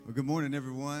Well, good morning,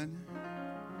 everyone.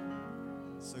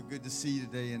 So good to see you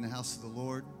today in the house of the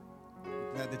Lord.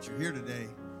 I'm glad that you're here today.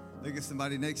 Look at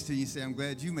somebody next to you and say, I'm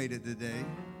glad you made it today.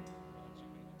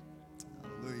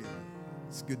 Hallelujah.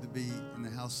 It's good to be in the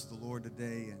house of the Lord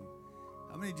today. And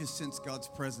how many just sense God's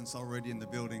presence already in the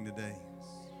building today?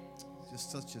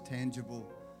 Just such a tangible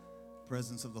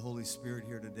presence of the Holy Spirit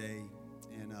here today.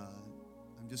 And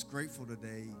I'm just grateful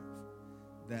today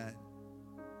that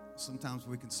sometimes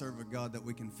we can serve a God that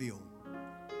we can feel.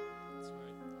 That's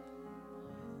right.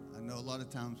 I know a lot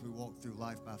of times we walk through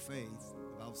life by faith.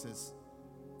 The Bible says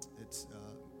it's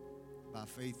by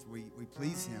faith we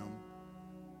please Him.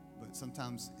 But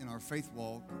sometimes in our faith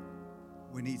walk,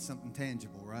 we need something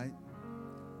tangible, right?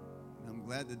 And I'm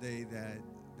glad today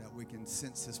that we can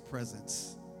sense His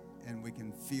presence and we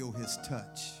can feel His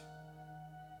touch.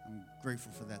 I'm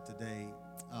grateful for that today.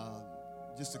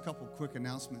 Just a couple quick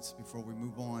announcements before we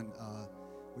move on.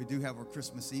 We do have our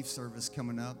Christmas Eve service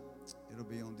coming up. It'll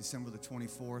be on December the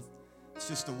 24th. It's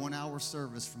just a 1-hour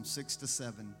service from 6 to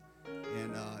 7.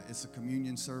 And it's a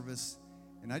communion service.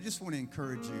 And I just want to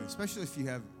encourage you, especially if you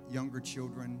have younger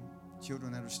children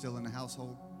that are still in the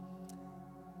household,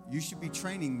 you should be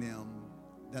training them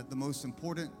that the most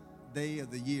important day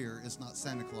of the year is not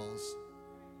Santa Claus.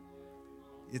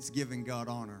 It's giving God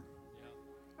honor.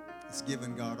 It's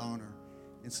giving God honor.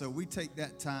 And so we take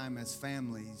that time as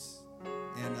families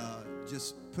and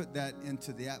just put that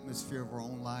into the atmosphere of our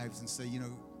own lives and say, you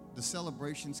know, the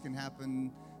celebrations can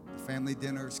happen, the family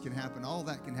dinners can happen, all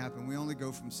that can happen. We only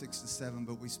go from 6 to 7,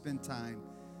 but we spend time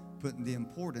putting the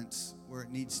importance where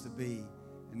it needs to be,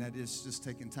 and that is just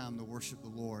taking time to worship the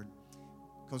Lord.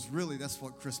 Because really, that's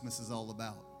what Christmas is all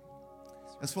about.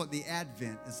 That's what the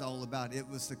Advent is all about. It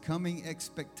was the coming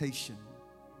expectation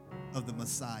of the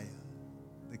Messiah,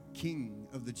 the King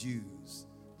of the Jews,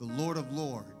 the Lord of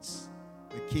Lords,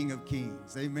 the King of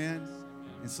Kings. Amen?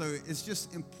 And so it's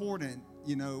just important,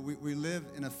 you know, we live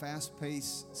in a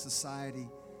fast-paced society.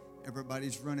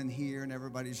 Everybody's running here and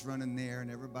everybody's running there and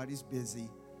everybody's busy.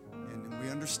 And we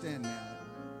understand that.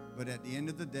 But at the end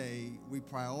of the day, we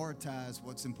prioritize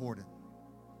what's important.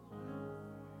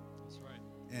 That's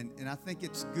right. And I think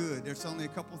it's good. There's only a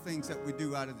couple things that we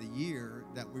do out of the year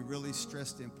that we really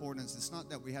stress the importance. It's not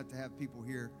that we have to have people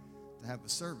here to have a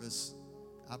service.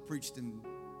 I preached in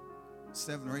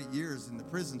 7 or 8 years in the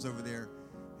prisons over there,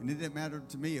 and it didn't matter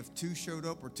to me if 2 showed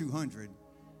up or 200.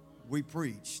 We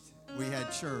preached. We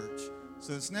had church.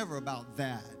 So it's never about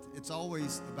that. It's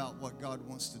always about what God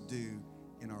wants to do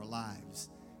in our lives.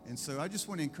 And so I just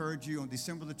want to encourage you on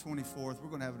December the 24th, we're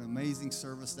going to have an amazing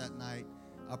service that night.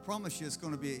 I promise you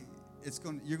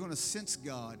you're going to sense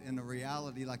God in a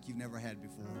reality like you've never had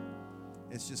before.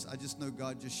 I just know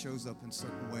God just shows up in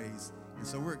certain ways. And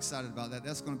so we're excited about that.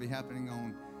 That's going to be happening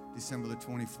on December the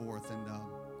 24th.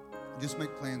 And just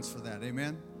make plans for that.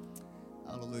 Amen?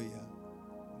 Hallelujah.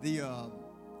 The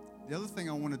other thing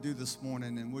I want to do this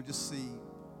morning, and we'll just see,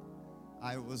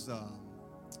 I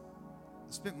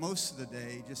spent most of the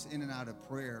day just in and out of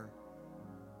prayer.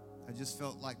 I just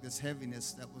felt like this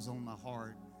heaviness that was on my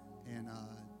heart, and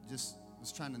just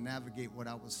was trying to navigate what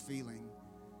I was feeling.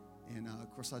 And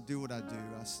of course, I do what I do.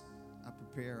 I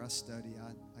prepare, I study,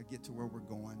 I get to where we're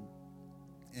going.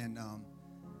 And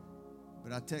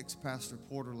but I texted Pastor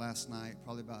Porter last night,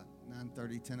 probably about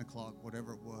 9:30, 10 o'clock,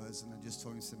 whatever it was, and I just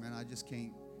told him, I said, man, I just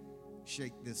can't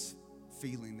shake this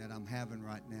feeling that I'm having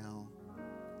right now.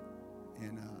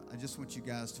 And I just want you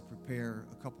guys to prepare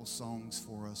a couple songs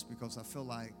for us, because I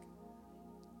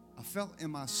felt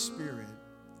in my spirit,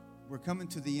 we're coming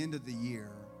to the end of the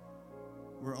year.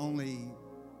 We're only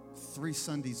 3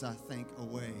 Sundays, I think,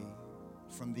 away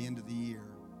from the end of the year.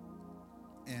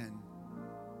 And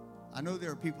I know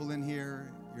there are people in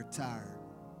here, you're tired.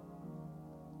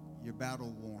 You're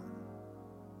battle worn.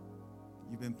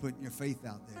 You've been putting your faith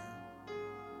out there.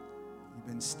 You've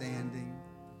been standing.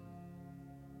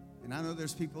 And I know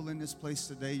there's people in this place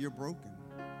today, you're broken.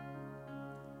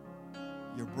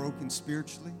 You're broken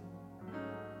spiritually.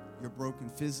 You're broken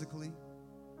physically.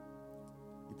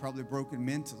 You're probably broken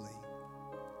mentally.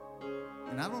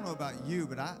 And I don't know about you,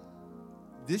 but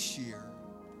this year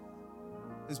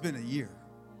has been a year.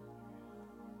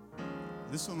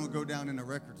 This one will go down in the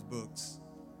records books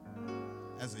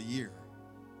as a year.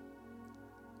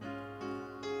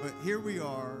 But here we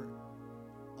are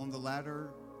on the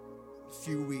latter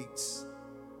few weeks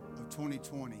of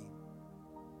 2020,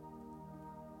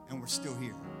 and we're still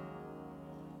here.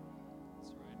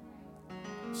 That's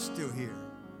right. Still here.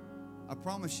 I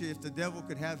promise you, if the devil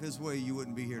could have his way, you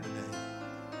wouldn't be here today.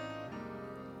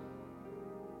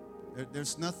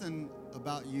 There's nothing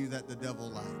about you that the devil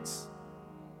likes.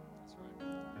 That's right.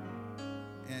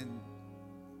 And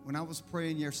when I was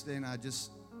praying yesterday and I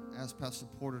just asked Pastor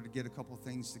Porter to get a couple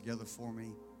things together for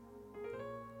me,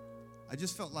 I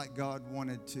just felt like God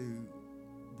wanted to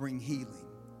bring healing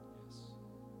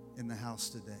in the house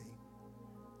today.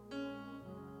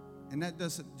 And that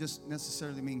doesn't just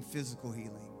necessarily mean physical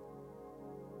healing,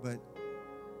 but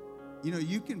you know,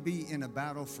 you can be in a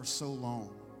battle for so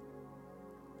long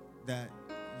that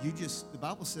the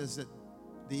Bible says that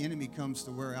the enemy comes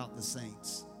to wear out the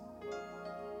saints.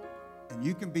 And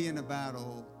you can be in a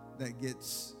battle that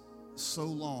gets so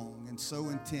long and so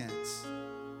intense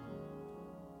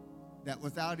that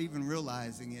without even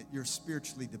realizing it, you're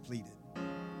spiritually depleted.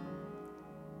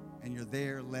 And you're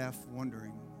there left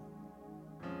wondering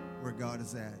where God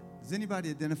is at. Does anybody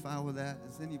identify with that?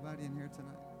 Is anybody in here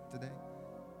today?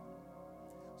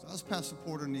 So I was Pastor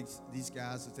Porter and these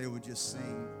guys, that they would just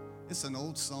sing. It's an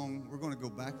old song. We're going to go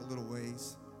back a little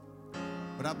ways.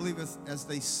 But I believe as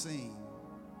they sing,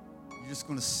 you're just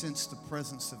going to sense the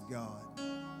presence of God.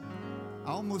 I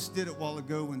almost did it a while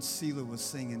ago when Selah was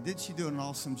singing. Didn't she do an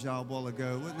awesome job a while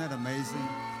ago? Wasn't that amazing?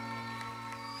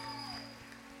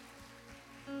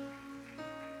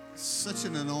 Such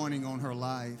an anointing on her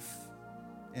life.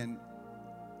 And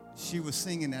she was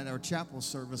singing at our chapel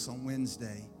service on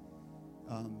Wednesday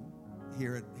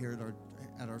here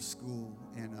at our school.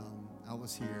 And I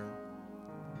was here.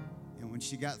 And when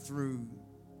she got through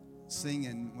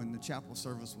singing, when the chapel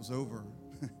service was over,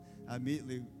 I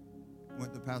immediately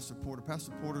went to Pastor Porter.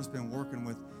 Pastor Porter's been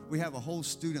working we have a whole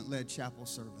student-led chapel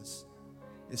service.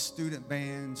 It's student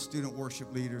band, student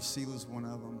worship leaders. Selah's one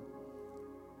of them.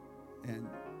 And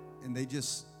they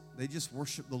just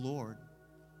worship the Lord.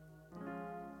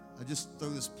 I just throw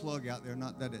this plug out there,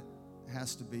 not that it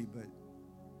has to be, but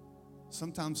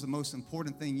sometimes the most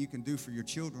important thing you can do for your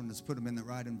children is put them in the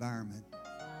right environment.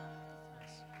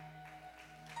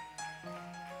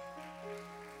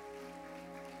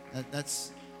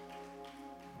 That's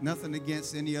nothing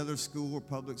against any other school or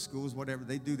public schools, whatever.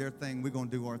 They do their thing, we're going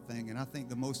to do our thing. And I think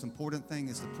the most important thing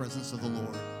is the presence of the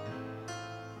Lord.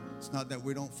 It's not that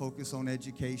we don't focus on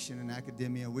education and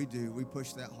academia. We do. We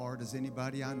push that hard as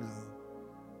anybody I know.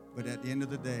 But at the end of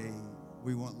the day,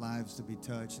 we want lives to be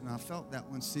touched. And I felt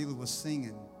that when Selah was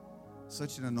singing,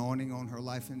 such an anointing on her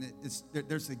life. And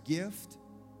there's a gift,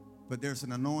 but there's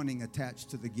an anointing attached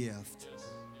to the gift. Yes.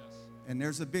 And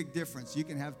there's a big difference. You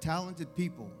can have talented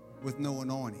people with no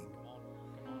anointing. Come on.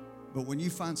 But when you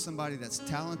find somebody that's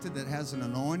talented that has an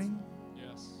anointing,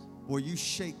 Yes. boy, you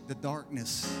shake the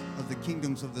darkness of the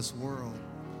kingdoms of this world.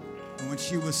 And when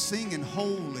she was singing,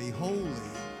 Holy, Holy,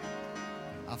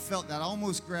 I felt that. I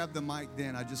almost grabbed the mic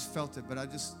then. I just felt it, but I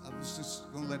was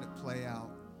just going to let it play out.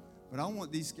 But I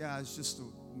want these guys just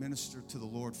to minister to the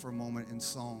Lord for a moment in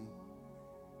song.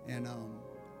 And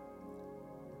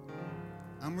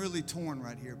I'm really torn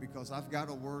right here because I've got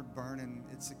a word burning.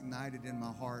 It's ignited in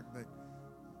my heart, but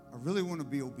I really want to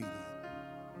be obedient.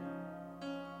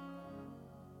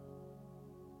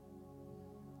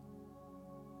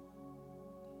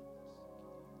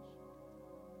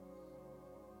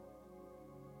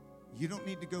 You don't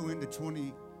need to go into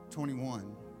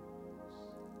 2021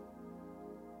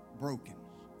 broken,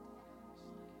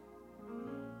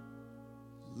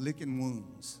 licking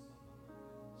wounds.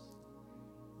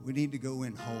 We need to go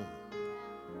in whole.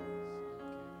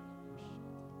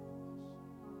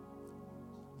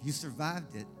 You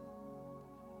survived it.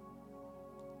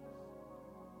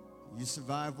 You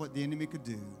survived what the enemy could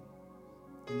do.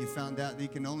 And you found out that he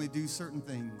can only do certain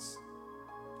things.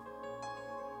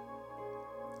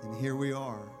 And here we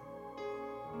are.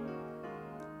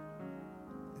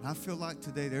 And I feel like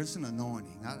today there's an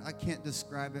anointing. I can't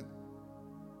describe it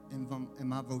in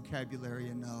my vocabulary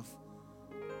enough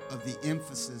of the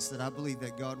emphasis that I believe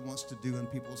that God wants to do in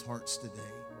people's hearts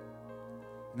today.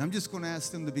 And I'm just going to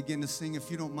ask them to begin to sing. If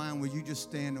you don't mind, will you just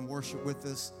stand and worship with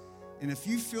us? And if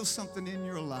you feel something in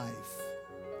your life,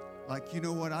 like, you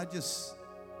know what, I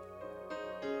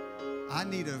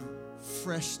need a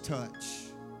fresh touch.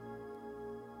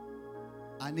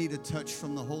 I need a touch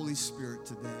from the Holy Spirit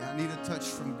today. I need a touch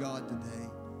from God today.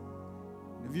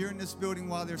 If you're in this building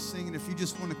while they're singing, if you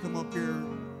just want to come up here,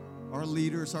 our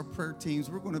leaders, our prayer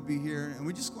teams, we're going to be here and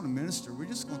we're just going to minister. We're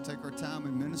just going to take our time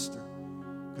and minister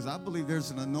because I believe there's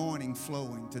an anointing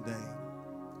flowing today.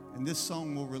 And this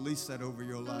song will release that over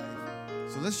your life.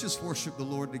 So let's just worship the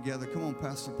Lord together. Come on,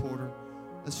 Pastor Porter.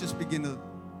 Let's just begin to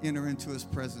enter into his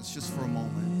presence just for a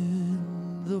moment.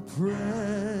 In the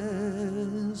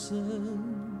presence of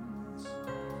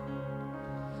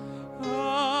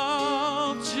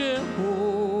Jehovah,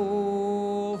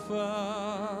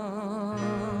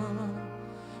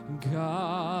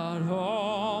 God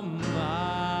Almighty,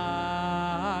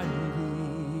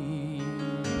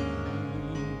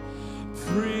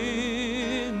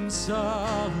 Prince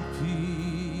of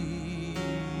Peace,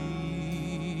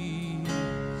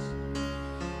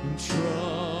 and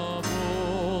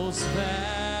troubles vanish,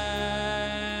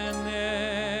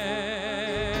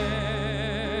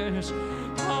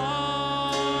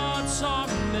 hearts are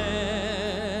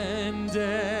mended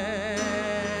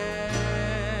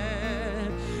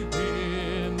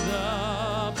in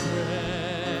the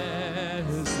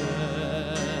presence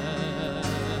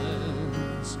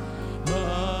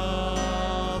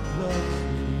of the King.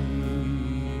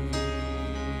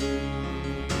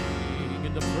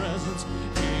 In the presence,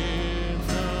 in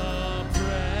the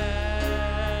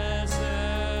presence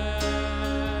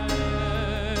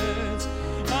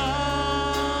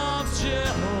of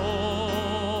Jehovah,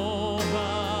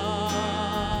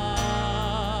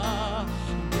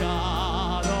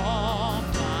 God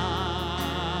Almighty,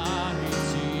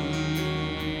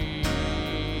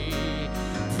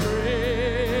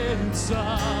 Prince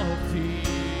of Peace,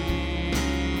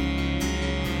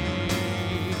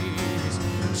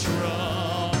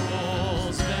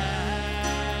 troubles vanish,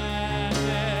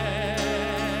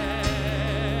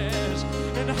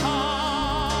 and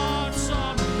hearts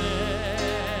are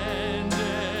mended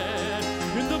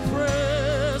in the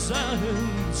presence,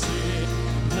 in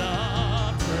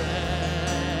the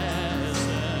presence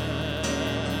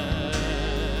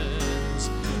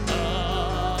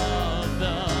of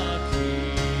the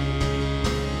King.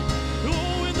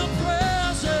 Oh, in the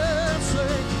presence,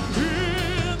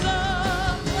 in the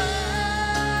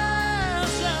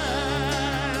presence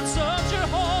of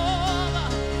Jehovah,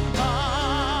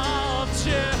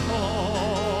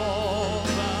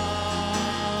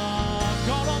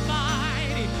 God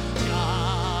Almighty,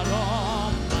 God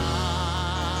Almighty,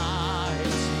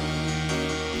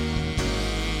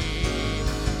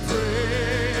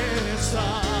 Prince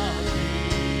of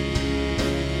Peace,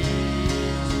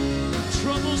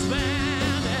 troubles vanish,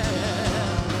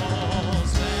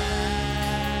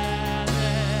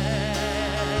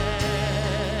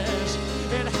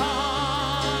 and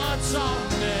hearts are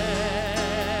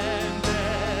mended.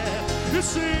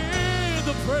 It's in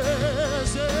the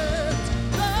presence,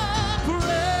 the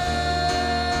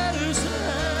presence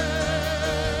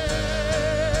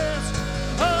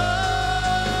of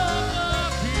the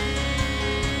King.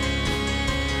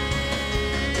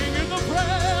 In the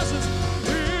presence,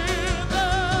 in the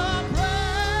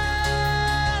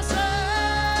presence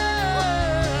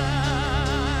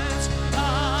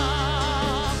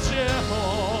of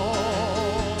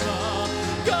Jehovah,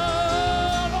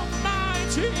 God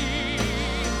Almighty,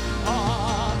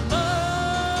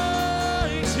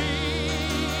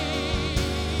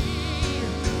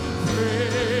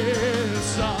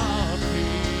 Prince of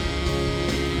Peace,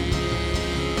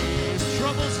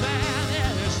 troubles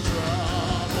vanish,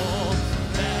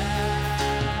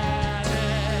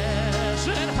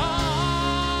 and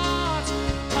hearts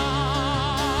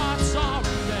are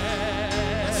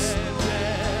mended.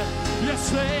 Yes,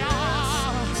 they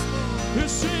are.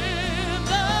 It's in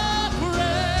the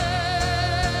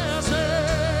presence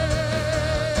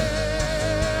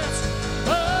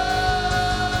of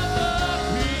the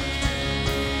King.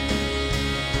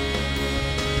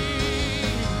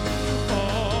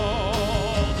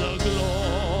 All the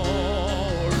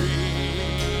glory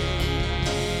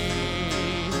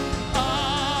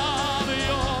of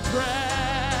your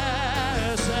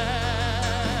presence.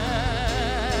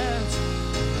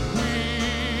 We,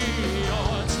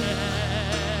 your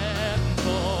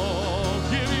temple,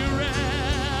 give you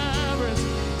reverence,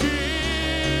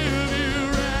 give you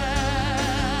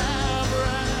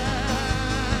reverence.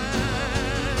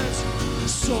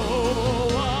 So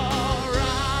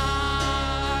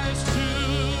arise to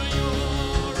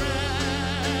your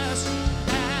rest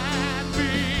and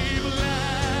be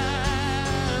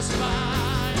blessed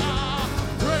by our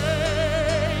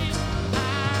praise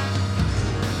and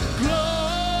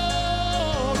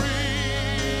glory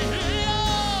in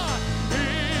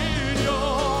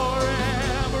your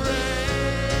embrace.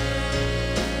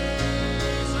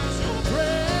 As your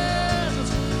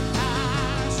presence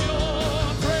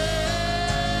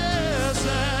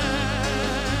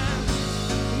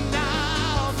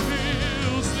now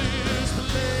fills this place.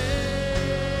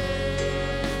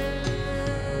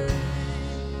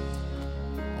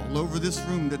 All over this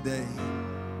room today,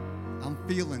 I'm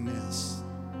feeling this.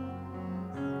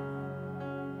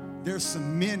 There's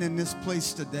some men in this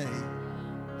place today,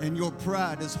 and your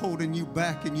pride is holding you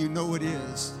back, and you know it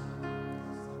is.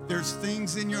 There's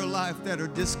things in your life that are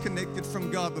disconnected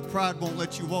from God, but pride won't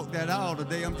let you walk that aisle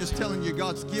today. I'm just telling you,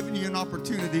 God's giving you an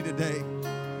opportunity today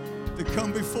to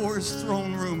come before His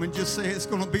throne room and just say it's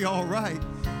going to be all right.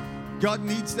 God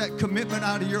needs that commitment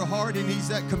out of your heart. He needs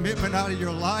that commitment out of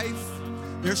your life.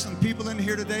 There's some people in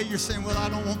here today, you're saying, well, I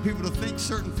don't want people to think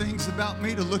certain things about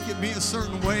me, to look at me a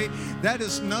certain way. That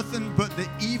is nothing but the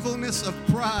evilness of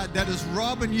pride that is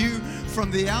robbing you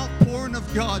from the outpouring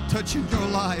of God touching your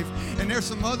life. And there's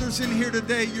some others in here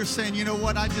today, you're saying, you know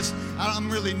what,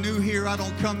 I'm really new here, I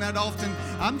don't come that often.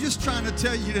 I'm just trying to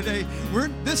tell you today,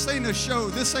 this ain't a show,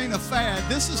 this ain't a fad,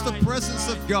 this is the presence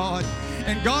of God.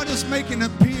 And God is making an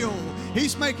appeal.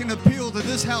 He's making an appeal to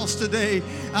this house today.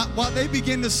 While they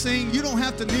begin to sing, you don't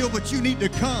have to kneel, but you need to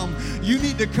come. You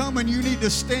need to come and you need to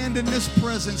stand in this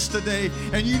presence today.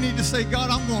 And you need to say, God,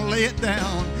 I'm going to lay it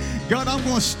down. God, I'm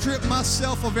going to strip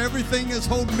myself of everything that's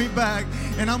holding me back,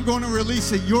 and I'm going to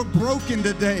release it. You're broken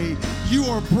today. You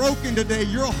are broken today.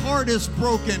 Your heart is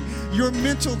broken. Your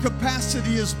mental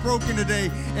capacity is broken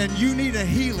today, and you need a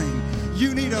healing.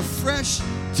 You need a fresh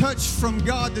touch from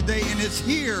God today, and it's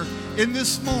here in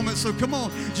this moment. So come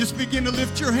on, just begin to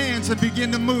lift your hands and begin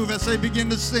to move as they begin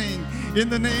to sing in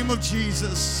the name of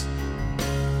Jesus.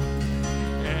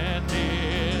 And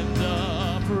in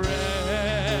the presence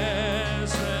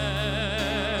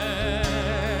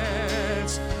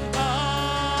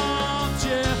of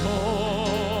Jehovah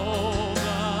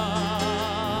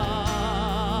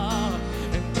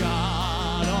and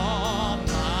God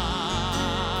Almighty,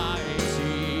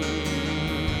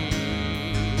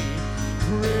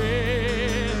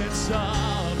 Prince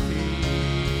of Peace,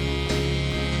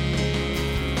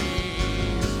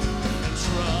 and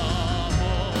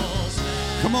troubles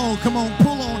Come on,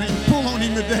 pull on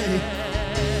him today.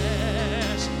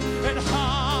 and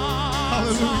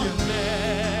hearts Hallelujah. of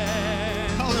men.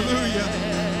 Hallelujah.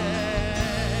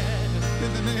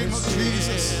 In the name of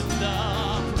Jesus. In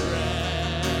the presence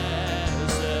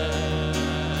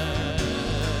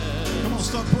Come on,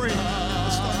 start praying.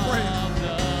 Let's start praying.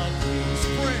 Let's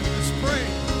pray. Let's pray.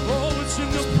 Oh, it's in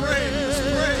the pray, let's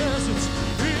pray. presence.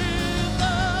 In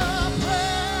the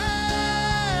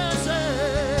presence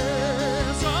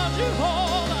of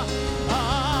Jehovah.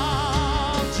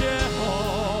 Of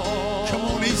Jehovah. Come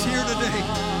on, he's here today.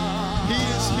 He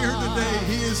is here today.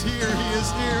 He is here. He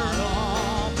is here.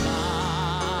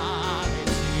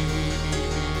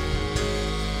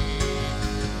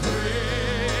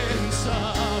 Prince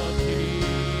of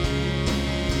Peace,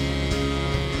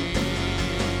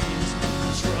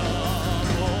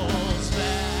 troubles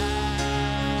vanish,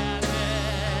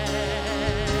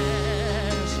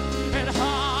 and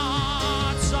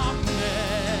hearts are mended.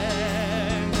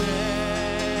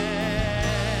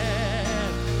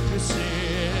 It's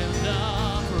in the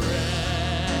presence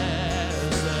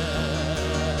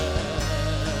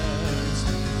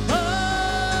of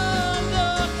the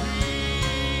King.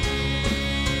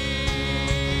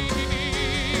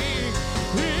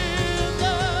 In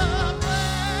the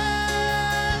presence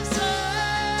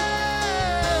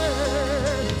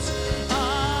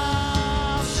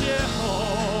of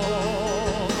Jehovah,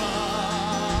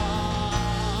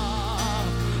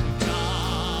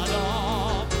 God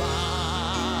Almighty.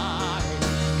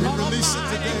 We release it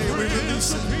today. We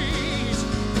release it.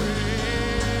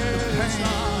 The pain,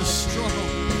 the struggle.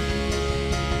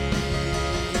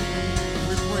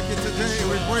 We break it today.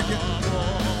 We break it.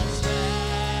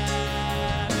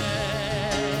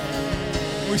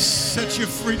 We set you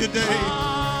free today.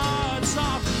 Hearts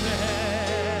are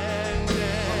mended.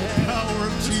 Power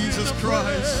of Jesus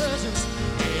Christ.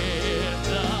 In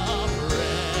the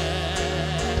presence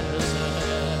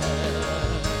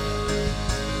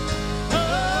of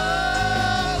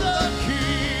the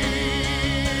King.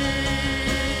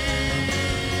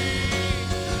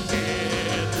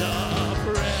 In the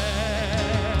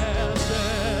presence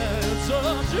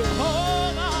of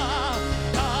Jehovah,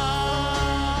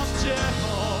 of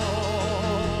Jehovah,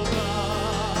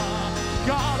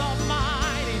 God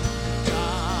Almighty,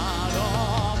 God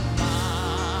Almighty,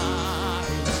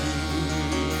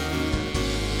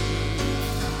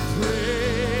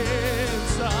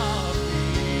 Prince of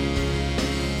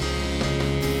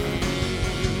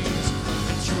Peace,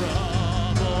 and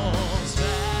troubles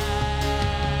vanish,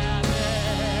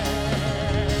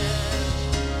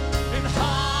 and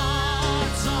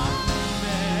hearts are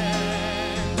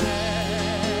mended.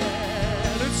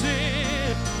 It's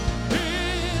in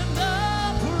the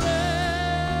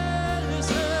presence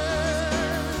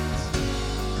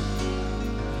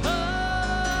of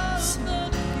the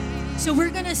King. So we're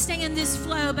going to stay in this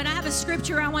flow, but I have a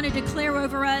scripture I want to declare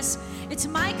over us. It's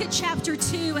Micah chapter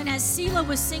 2, and as Selah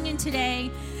was singing today,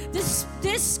 this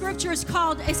scripture is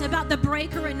about the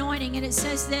breaker anointing, and it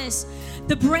says this: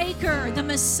 the breaker, the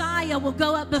Messiah, will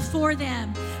go up before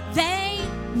them. They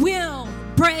will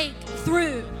break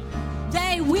through.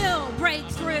 They will break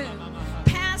through.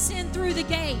 pass in through the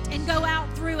gate and go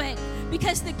out through it,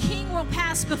 because the King will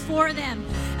pass before them.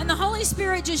 And the Holy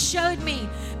Spirit just showed me,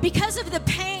 because of the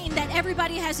pain that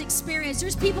everybody has experienced,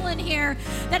 there's people in here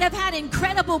that have had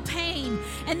incredible pain,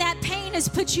 and that pain has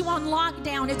put you on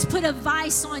lockdown. It's put a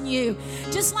vice on you,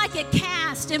 just like a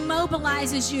cast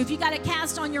immobilizes you. If you got a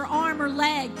cast on your arm or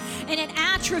leg and it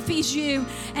atrophies you,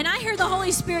 and I hear the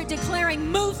Holy Spirit declaring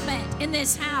movement in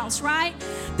this house, right?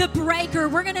 The breaker.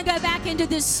 We're going to go back into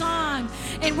this song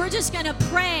and we're just going to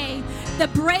pray. The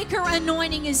breaker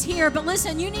anointing is here, but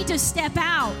listen, you need to step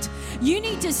out. You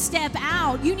need to step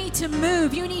out. You need to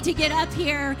move. You need to get up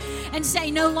here and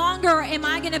say, no longer am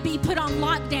I going to be put on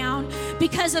lockdown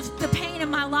because of the pain in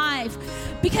my life.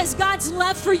 Because God's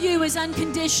love for you is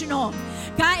unconditional.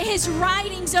 God, His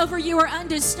writings over you are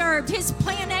undisturbed. His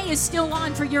plan A is still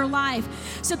on for your life.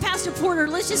 So Pastor Porter,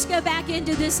 let's just go back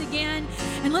into this again,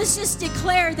 and let's just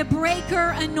declare the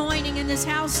breaker anointing in this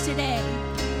house today.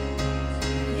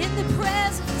 In the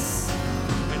presence.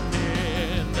 And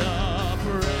in the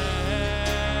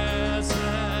presence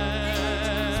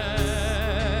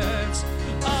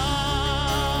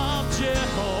of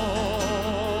Jehovah,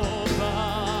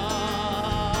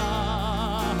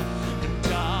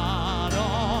 God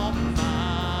Almighty,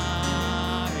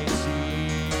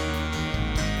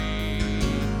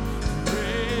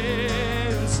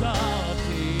 Prince of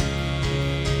Peace,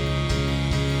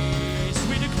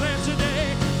 we declare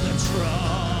today the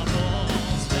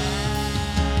troubles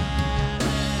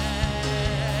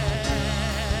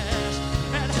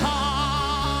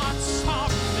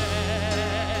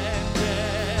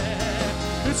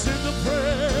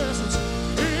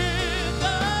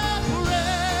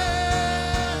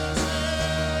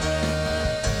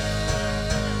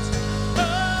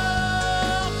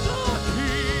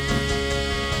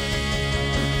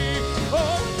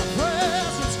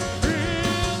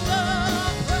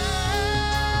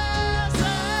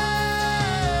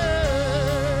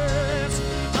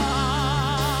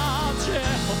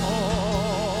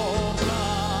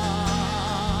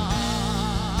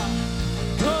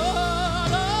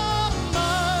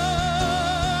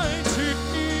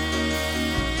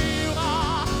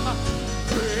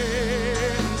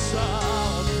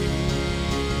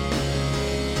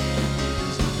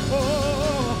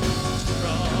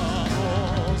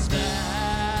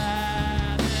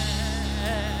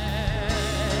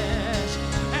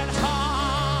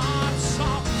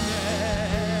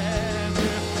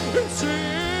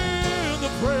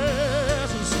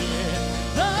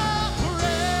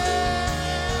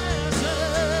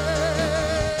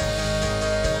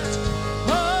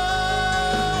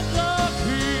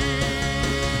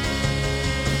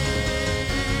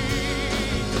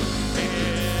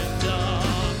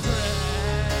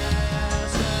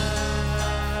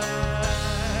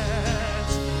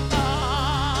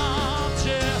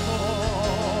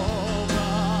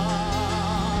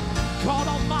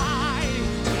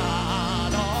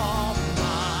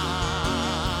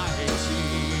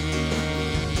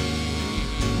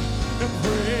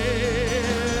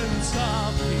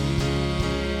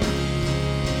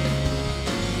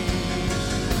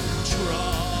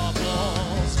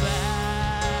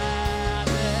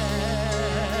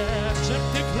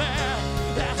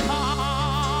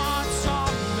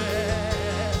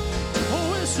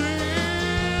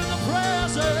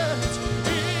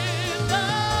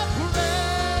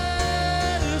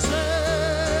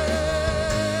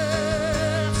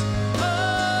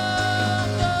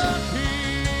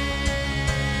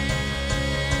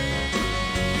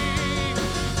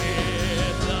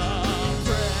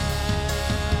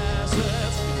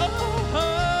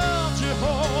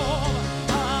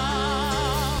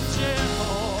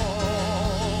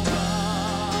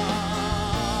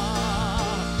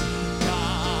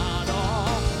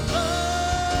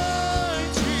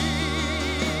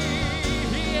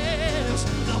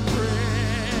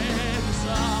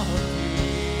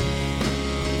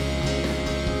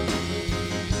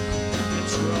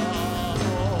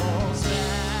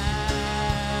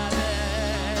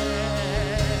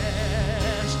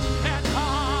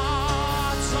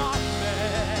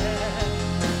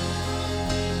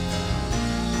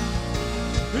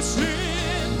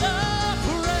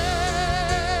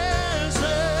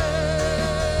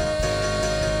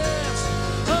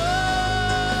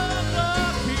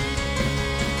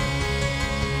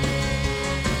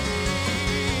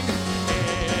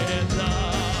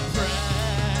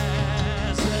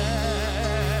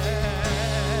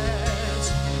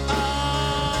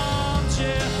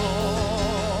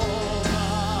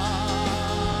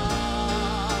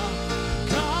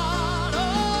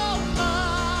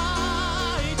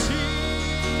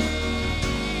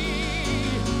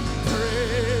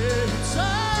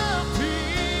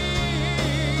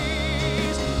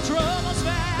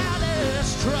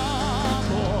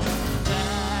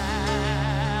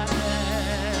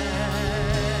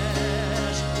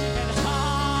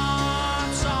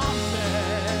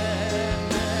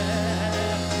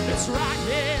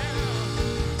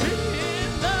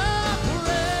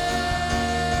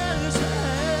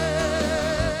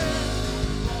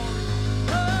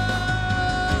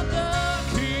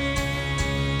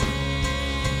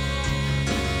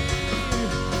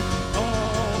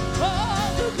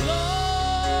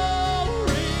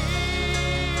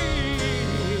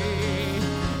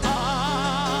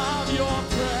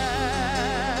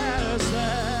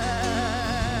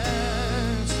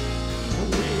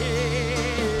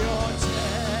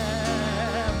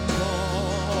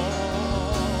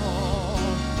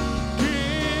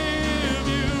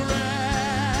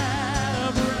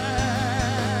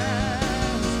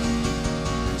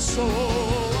So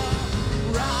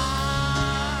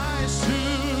rise to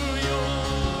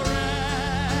your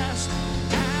rest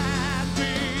and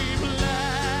be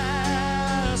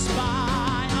blessed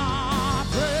by our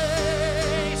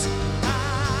praise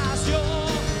as your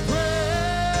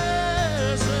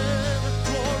present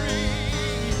glory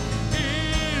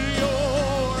in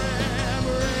your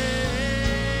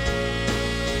embrace.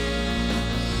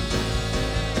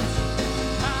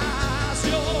 As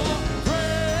your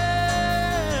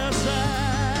presence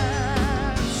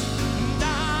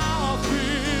now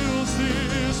fills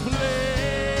this place.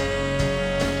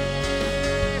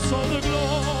 Oh, the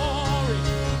glory,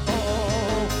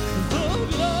 oh, the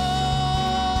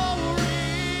glory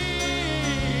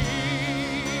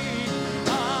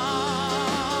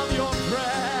of your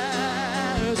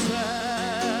presence.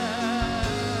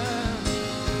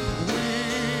 We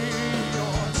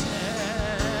your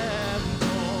temple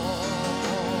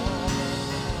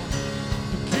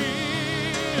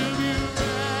give you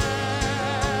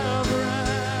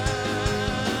reverence.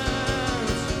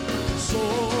 So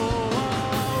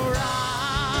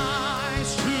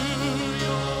arise to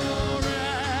your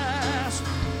rest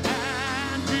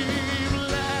and be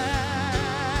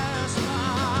blessed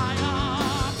by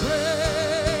our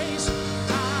praise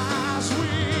as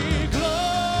we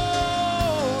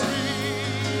glory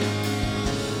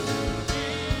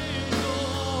in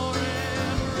your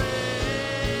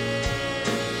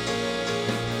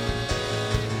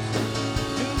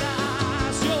and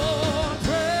as your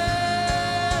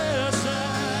presence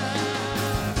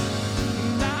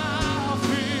now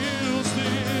fills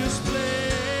this place.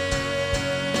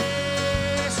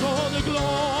 Oh, the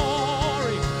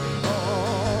glory,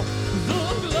 oh, the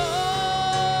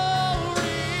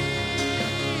glory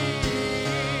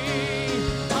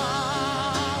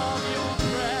of your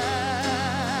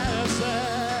presence.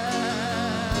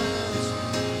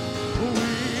 We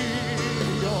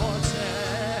your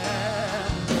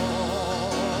temple,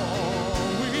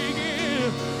 we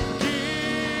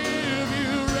give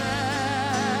you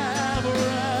reverence.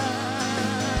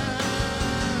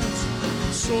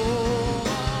 So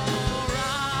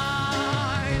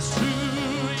arise to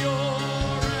your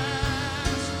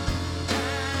rest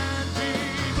and be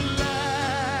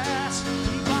blessed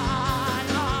by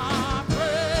our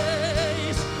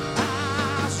praise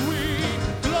as we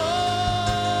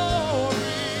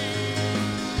glory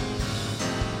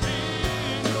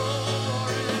in your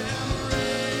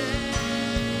embrace.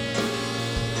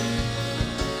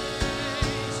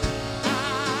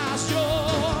 As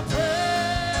your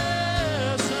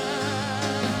presence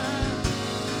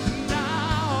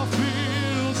now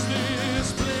fills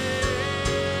this place.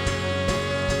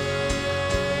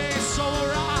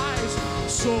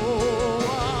 So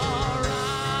arise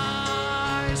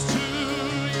to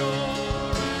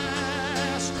your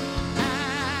rest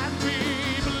and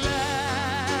be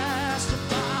blessed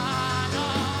by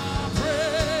our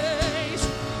praise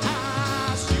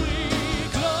as we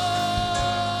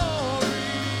glory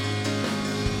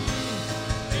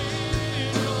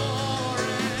in your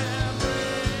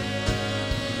embrace.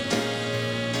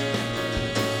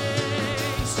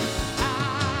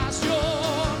 As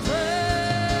your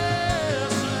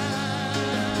presence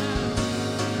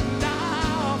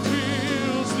now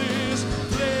fills this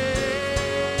place.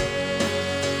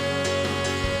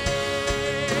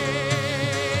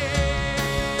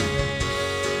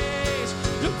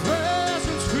 Your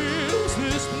presence fills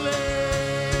this place.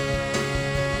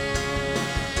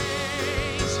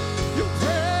 Your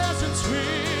presence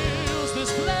fills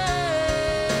this place.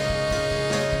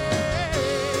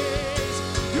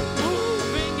 You're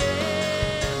moving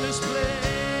in this place.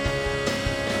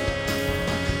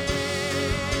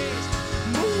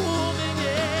 Moving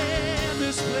in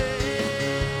this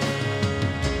place.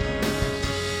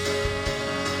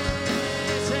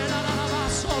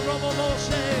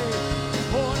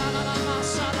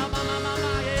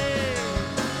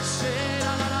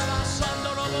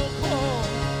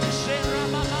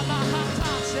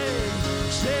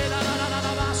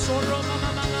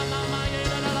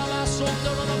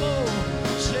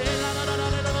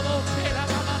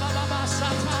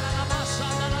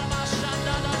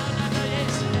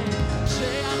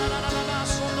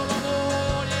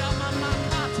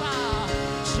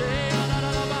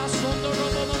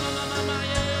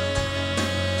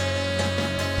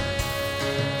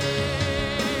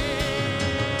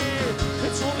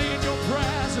 It's only in your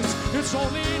presence. It's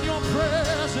only in your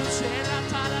presence.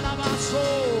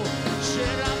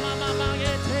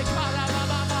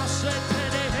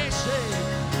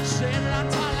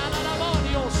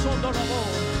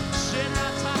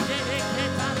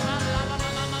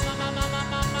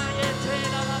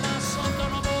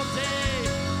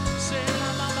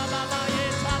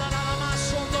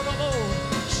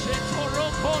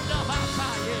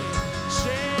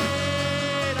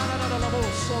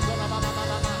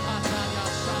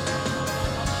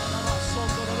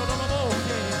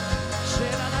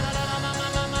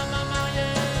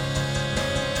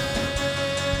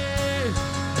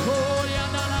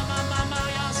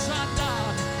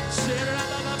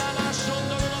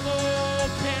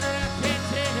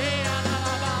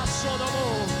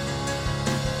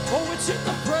 It's in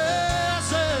the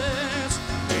presence,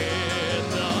 in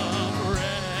the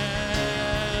presence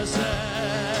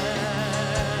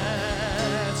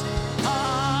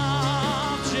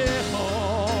of Jehovah,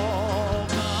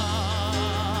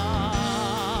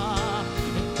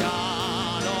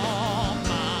 God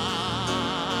Almighty,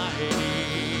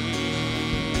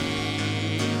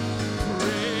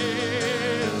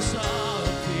 Prince of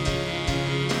Peace.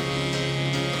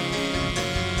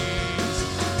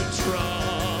 The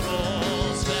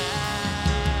troubles vanish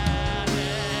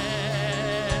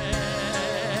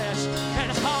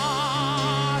and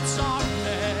hearts are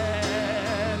mended.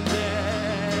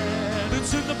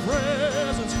 It's in the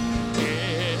presence,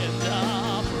 in the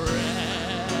presence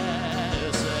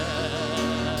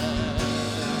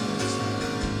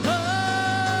of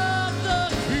the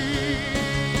King.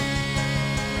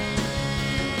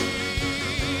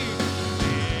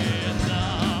 In the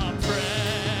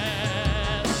presence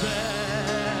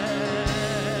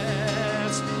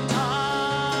of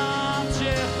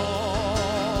Jehovah,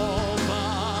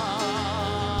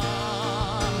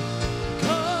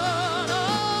 God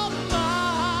Almighty,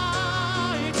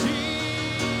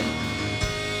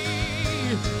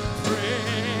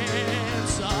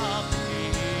 Prince of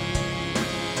Peace.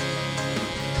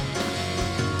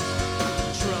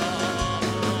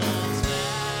 Troubles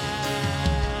vanish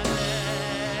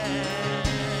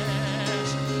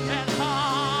and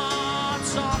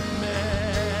hearts are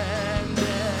mended.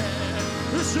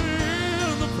 It's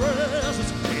in the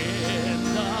presence, in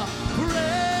the presence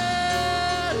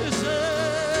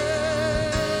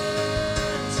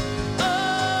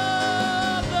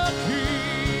of the King.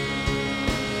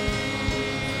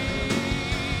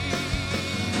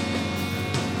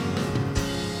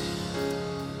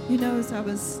 You know, as I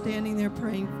was standing there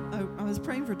praying, I was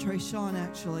praying for Trey Sean,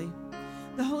 actually.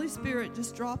 The Holy Spirit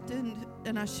just dropped in,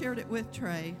 and I shared it with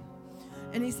Trey.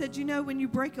 And he said, you know, when you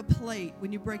break a plate,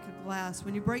 when you break a glass,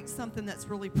 when you break something that's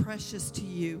really precious to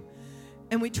you,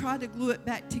 and we try to glue it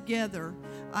back together.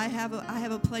 I have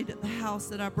a plate at the house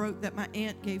that I broke that my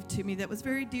aunt gave to me that was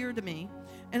very dear to me,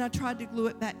 and I tried to glue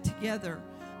it back together.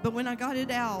 But when I got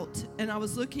it out and I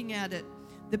was looking at it,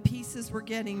 the pieces were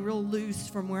getting real loose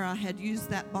from where I had used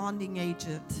that bonding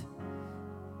agent.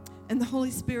 And the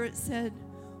Holy Spirit said,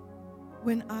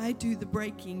 when I do the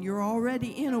breaking, you're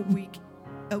already in a weak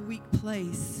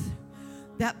place.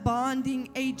 That bonding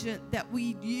agent that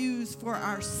we use for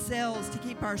ourselves to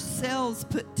keep ourselves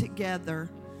put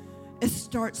together, it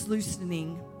starts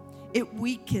loosening. It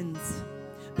weakens.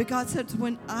 But God said,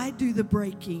 when I do the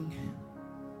breaking,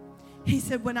 He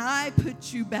said, when I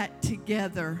put you back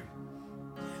together,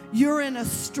 you're in a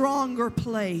stronger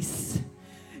place.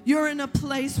 You're in a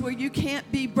place where you can't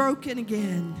be broken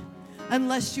again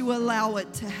unless you allow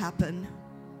it to happen.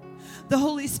 The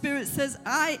Holy Spirit says,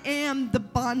 I am the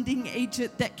bonding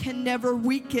agent that can never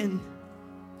weaken.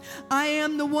 I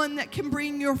am the one that can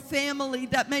bring your family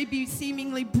that may be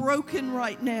seemingly broken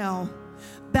right now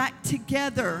back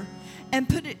together and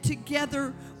put it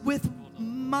together with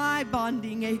my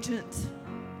bonding agent.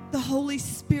 The Holy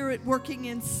Spirit working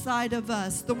inside of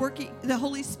us, the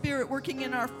Holy Spirit working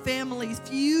in our families,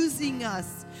 fusing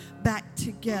us back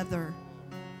together.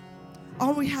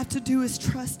 All we have to do is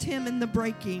trust Him in the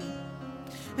breaking.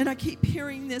 And I keep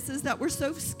hearing this, is that we're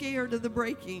so scared of the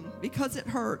breaking because it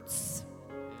hurts.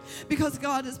 Because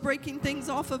God is breaking things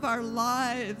off of our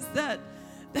lives that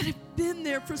have been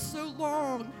there for so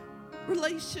long.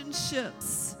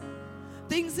 Relationships,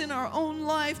 things in our own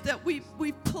life that we've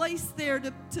placed there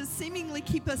to seemingly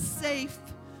keep us safe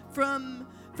from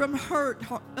hurt,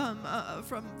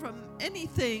 from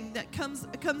anything that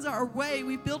comes our way.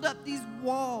 We build up these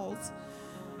walls.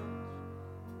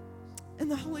 And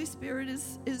the Holy Spirit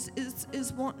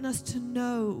is wanting us to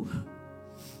know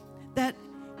that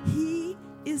He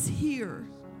is here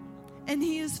and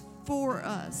He is for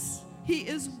us. He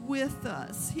is with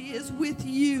us. He is with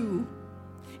you.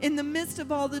 In the midst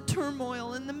of all the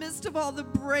turmoil, in the midst of all the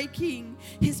breaking,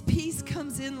 His peace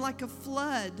comes in like a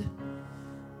flood.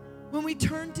 When we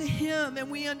turn to Him and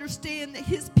we understand that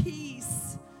His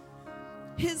peace,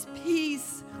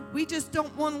 we just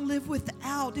don't want to live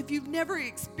without. If you've never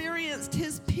experienced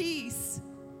His peace,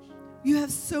 you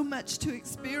have so much to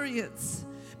experience.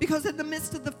 Because in the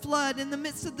midst of the flood, in the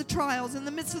midst of the trials, in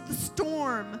the midst of the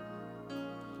storm,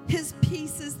 His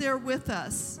peace is there with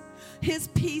us. His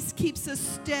peace keeps us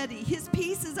steady. His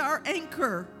peace is our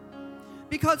anchor,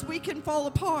 because we can fall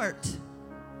apart.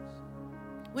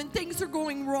 When things are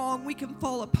going wrong, we can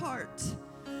fall apart.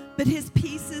 But His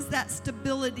peace is that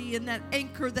stability and that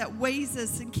anchor that weighs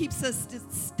us and keeps us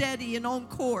steady and on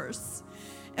course.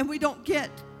 And we don't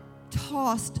get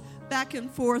tossed back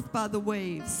and forth by the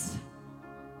waves.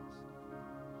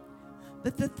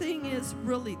 But the thing is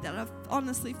really that I've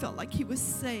honestly felt like he was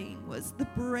saying was the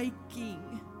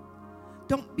breaking.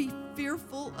 Don't be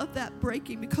fearful of that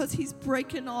breaking, because he's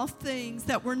breaking off things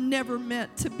that were never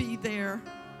meant to be there.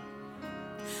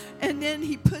 And then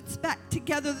he puts back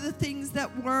together the things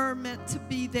that were meant to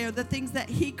be there, the things that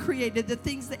he created, the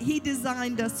things that he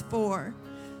designed us for.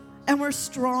 And we're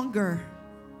stronger.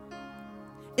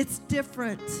 It's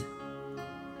different.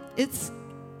 It's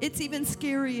even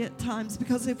scary at times,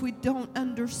 because if we don't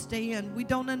understand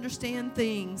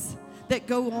things that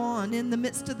go on in the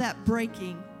midst of that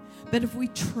breaking. But if we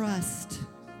trust,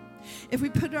 if we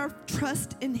put our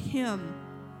trust in him,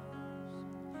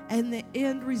 and the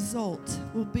end result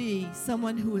will be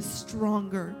someone who is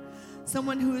stronger,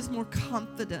 someone who is more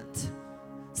confident,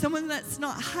 someone that's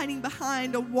not hiding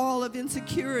behind a wall of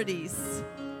insecurities,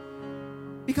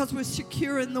 because we're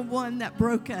secure in the one that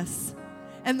broke us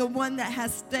and the one that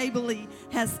has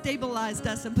stabilized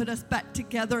us and put us back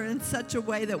together in such a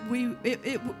way that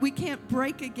we can't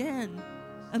break again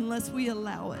unless we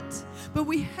allow it. But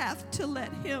we have to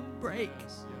let him break.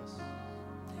 Yes.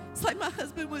 It's like my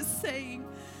husband was saying,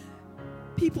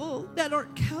 people that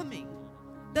aren't coming,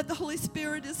 that the Holy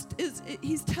Spirit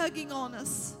he's tugging on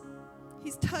us.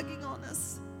 He's tugging on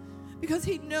us because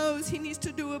he knows he needs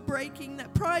to do a breaking,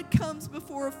 that pride comes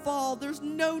before a fall. There's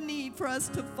no need for us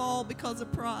to fall because of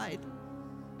pride.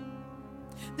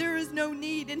 There is no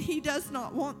need, and he does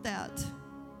not want that.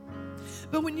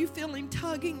 But when you feel him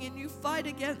tugging and you fight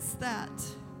against that,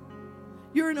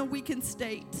 you're in a weakened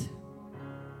state.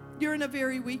 You're in a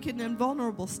very weakened and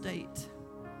vulnerable state.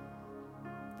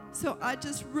 So I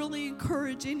just really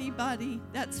encourage anybody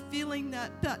that's feeling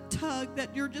that tug,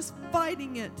 that you're just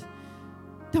fighting it.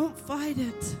 Don't fight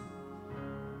it.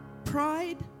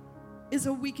 Pride is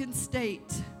a weakened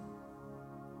state.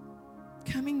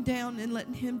 Coming down and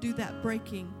letting him do that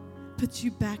breaking puts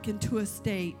you back into a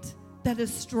state that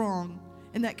is strong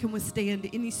and that can withstand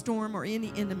any storm or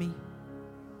any enemy.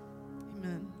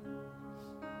 Amen.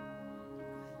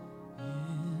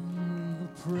 In the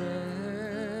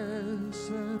presence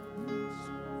of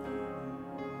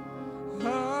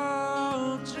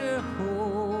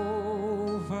Jehovah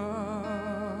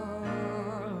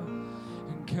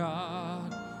and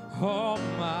God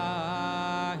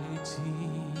Almighty,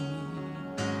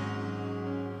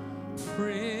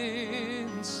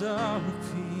 Prince of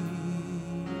Peace,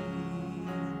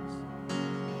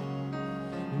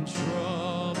 and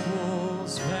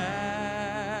troubles vanish,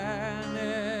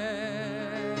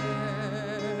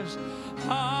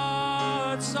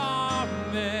 hearts are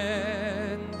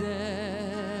mended.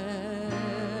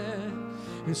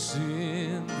 It's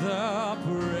in the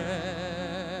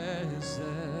presence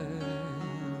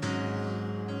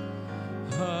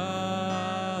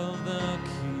of the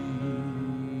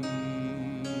King.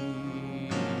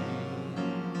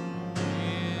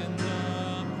 In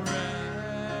the presence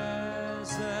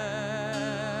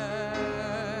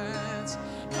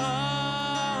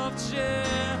of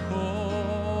Jehovah,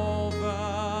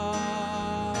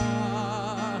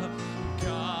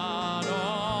 God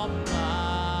Almighty,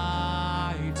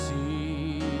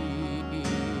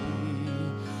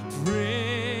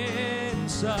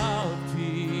 Prince of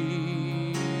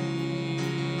Peace,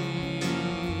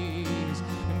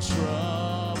 and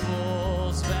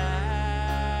troubles vanish,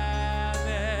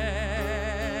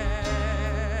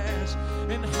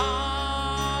 and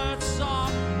hearts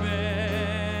are mended.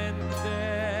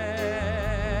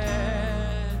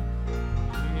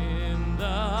 In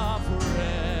the presence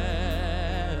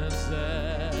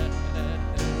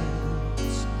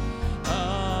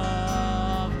of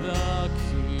the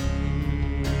King.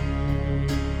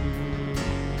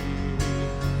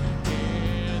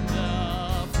 In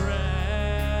the presence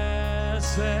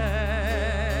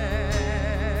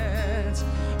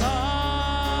of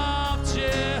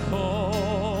Jehovah,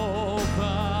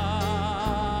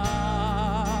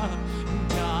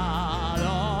 God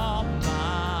Almighty,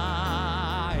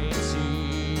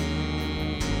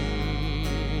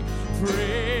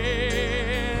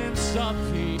 Prince of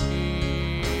Peace,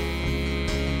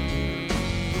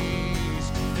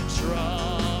 and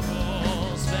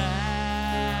troubles vanish,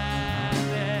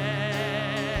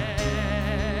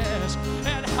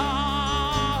 and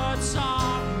hearts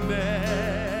are mended.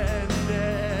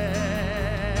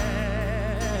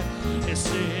 It's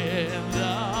in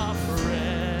the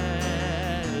presence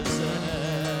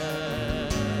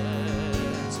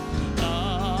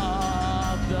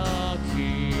of the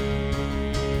King.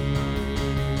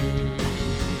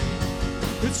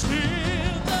 It's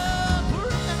in the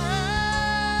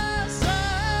presence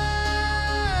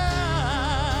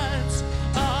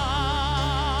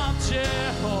of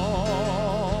Jehovah,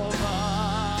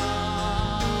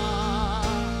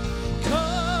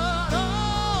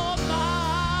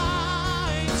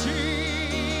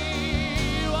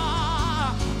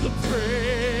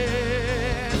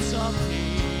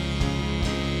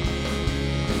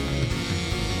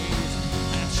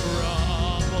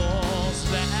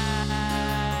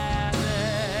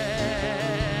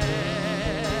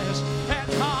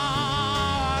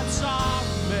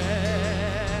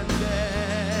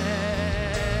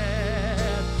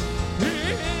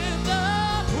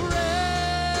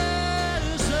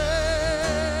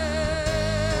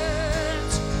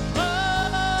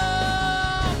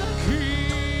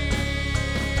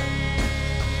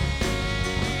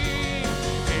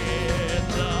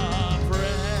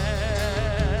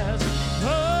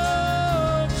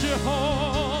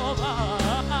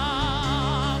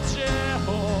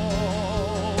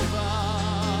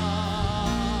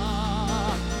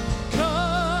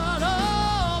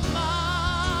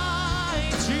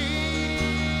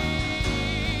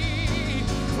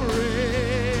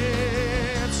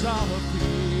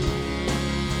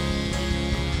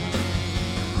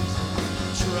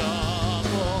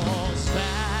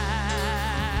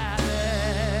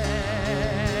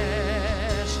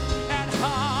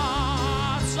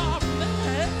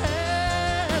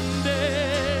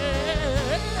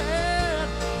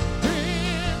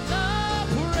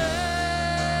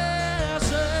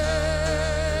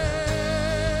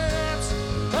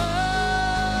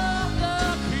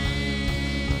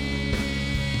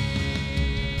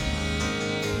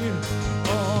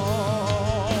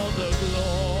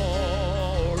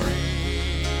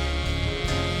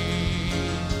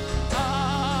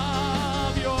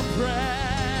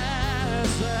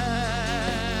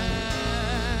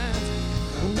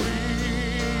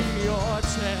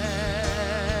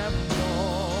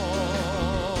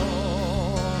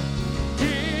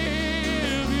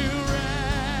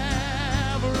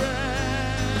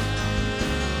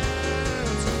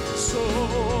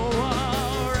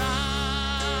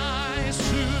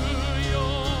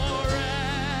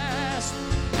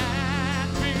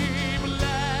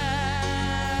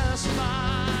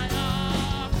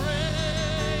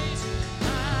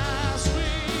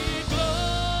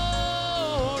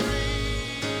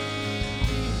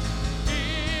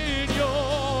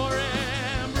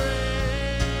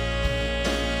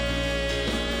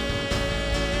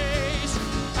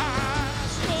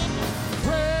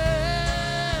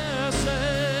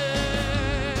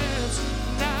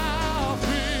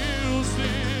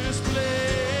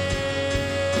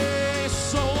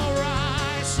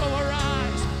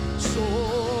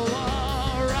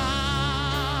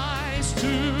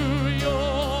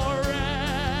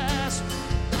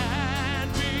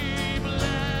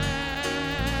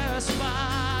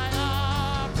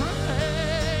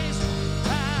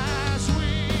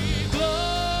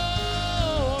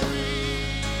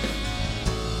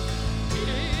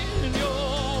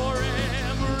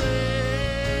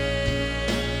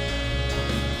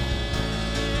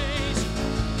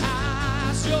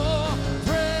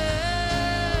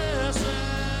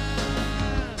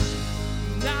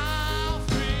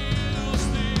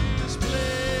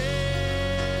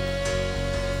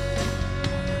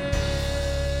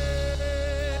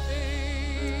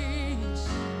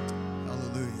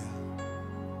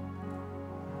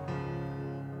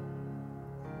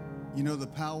 You know, the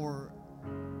power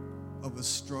of a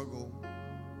struggle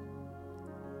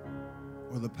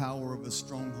or the power of a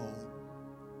stronghold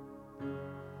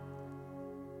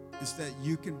is that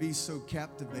you can be so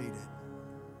captivated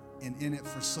and in it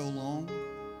for so long,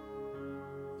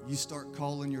 you start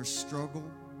calling your struggle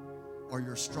or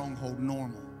your stronghold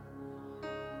normal.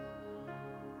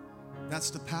 That's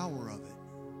the power of it.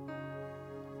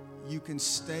 You can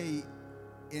stay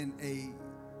in a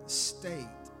state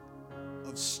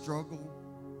of struggle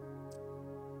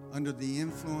under the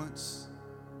influence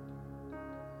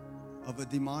of a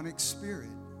demonic spirit.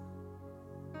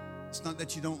 It's not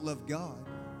that you don't love God,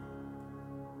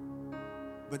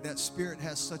 but that spirit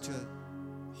has such a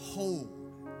hold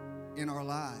in our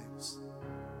lives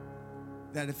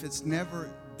that if it's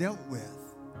never dealt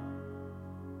with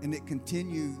and it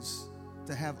continues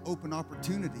to have open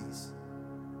opportunities,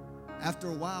 after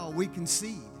a while we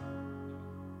concede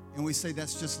and we say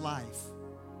that's just life,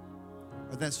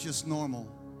 or that's just normal,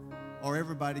 or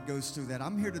everybody goes through that.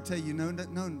 I'm here to tell you, no,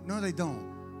 they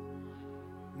don't.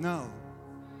 No.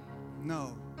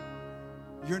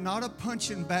 You're not a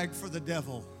punching bag for the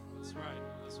devil. That's right.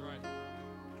 That's right.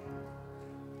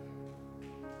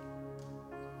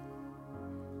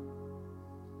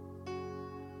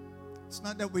 It's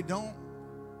not that we don't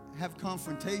have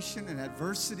confrontation and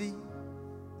adversity.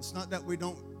 It's not that we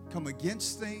don't come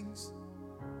against things.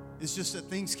 It's just that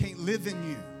things can't live in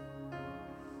you.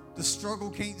 The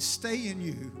struggle can't stay in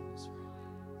you.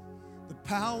 The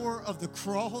power of the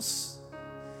cross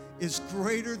is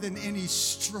greater than any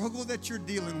struggle that you're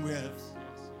dealing with.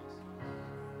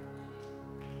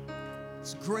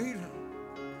 It's greater.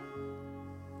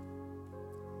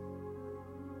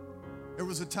 There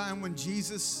was a time when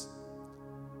Jesus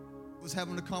was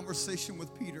having a conversation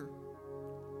with Peter.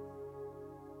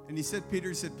 And he said,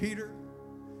 Peter,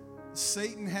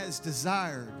 Satan has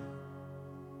desired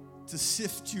to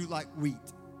sift you like wheat.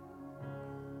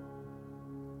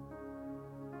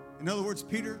 In other words,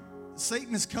 Peter,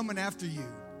 Satan is coming after you.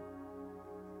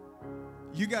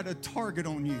 You got a target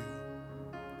on you,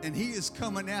 and he is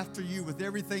coming after you with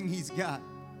everything he's got.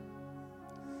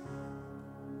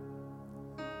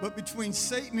 But between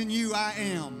Satan and you, I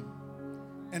am,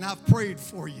 and I've prayed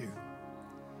for you.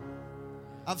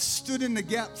 I've stood in the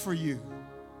gap for you.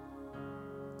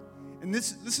 And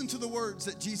listen to the words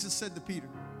that Jesus said to Peter.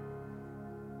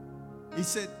 He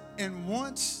said, and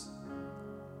once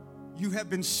you have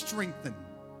been strengthened,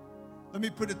 let me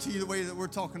put it to you the way that we're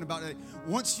talking about it.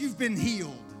 Once you've been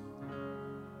healed,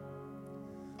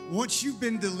 once you've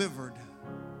been delivered,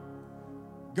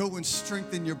 go and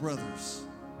strengthen your brothers.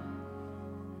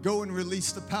 Go and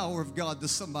release the power of God to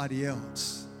somebody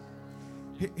else.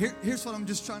 Here's what I'm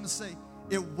just trying to say.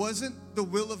 It wasn't the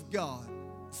will of God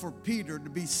for Peter to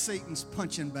be Satan's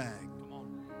punching bag. Come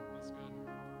on. That's good.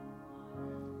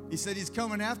 He said, he's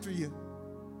coming after you,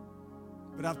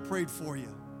 but I've prayed for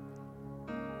you.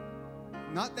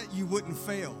 Not that you wouldn't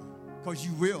fail, because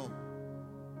you will.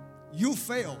 You'll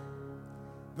fail,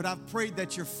 but I've prayed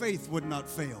that your faith would not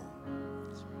fail.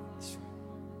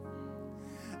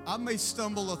 I may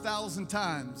stumble 1,000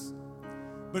 times,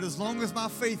 but as long as my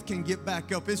faith can get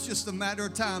back up, it's just a matter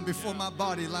of time before my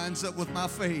body lines up with my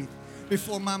faith,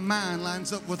 before my mind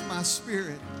lines up with my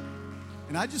spirit.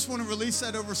 And I just want to release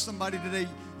that over somebody today.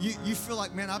 You feel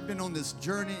like, man, I've been on this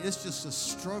journey. It's just a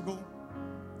struggle.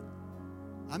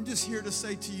 I'm just here to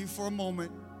say to you for a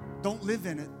moment, don't live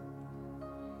in it.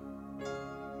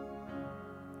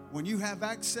 When you have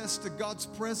access to God's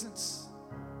presence,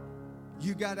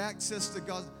 you got access to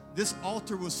God. This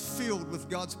altar was filled with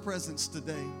God's presence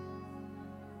today.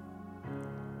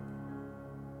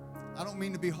 I don't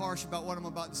mean to be harsh about what I'm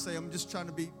about to say. I'm just trying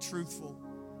to be truthful.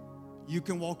 You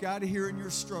can walk out of here in your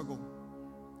struggle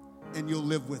and you'll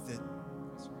live with it.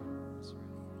 That's right. That's right.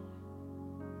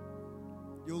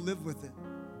 You'll live with it.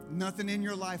 Nothing in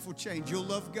your life will change. You'll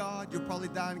love God. You'll probably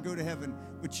die and go to heaven,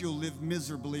 but you'll live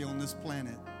miserably on this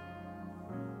planet.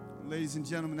 And ladies and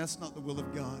gentlemen, that's not the will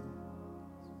of God.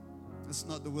 That's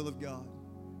not the will of God.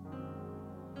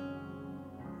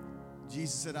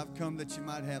 Jesus said, I've come that you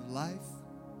might have life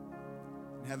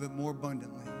and have it more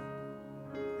abundantly.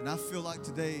 And I feel like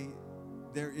today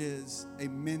there is a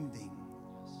mending.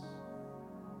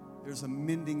 There's a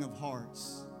mending of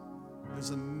hearts. There's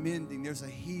a mending. There's a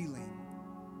healing.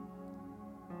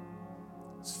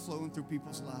 It's flowing through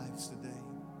people's lives today.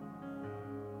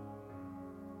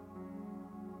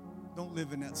 Don't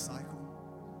live in that cycle.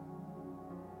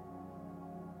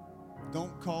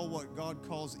 Don't call what God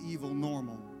calls evil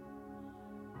normal.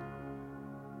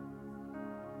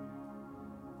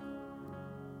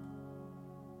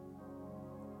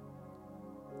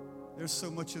 There's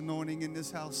so much anointing in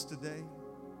this house today.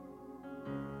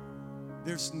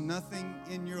 There's nothing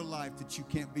in your life that you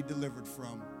can't be delivered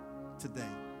from today.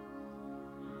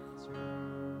 That's right.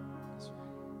 That's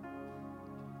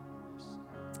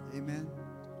right. Amen.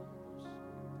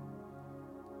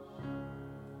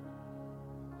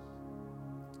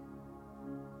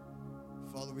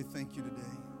 Father, we thank you today.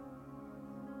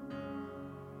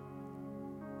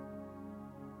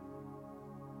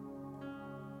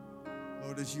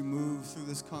 Lord, as you move through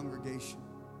this congregation,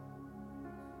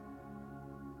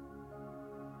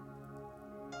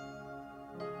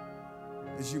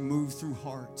 as you move through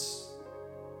hearts,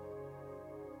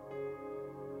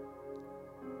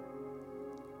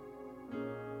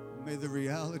 may the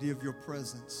reality of your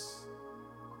presence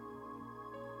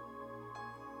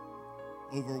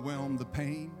overwhelm the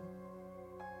pain.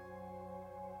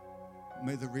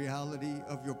 May the reality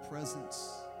of your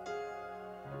presence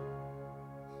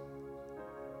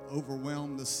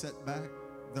overwhelm the setback,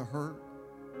 the hurt,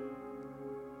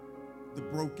 the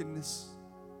brokenness.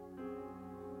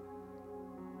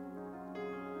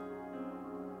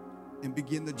 And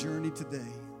begin the journey today.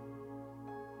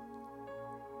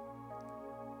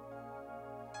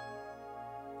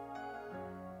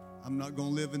 I'm not going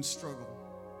to live in struggle.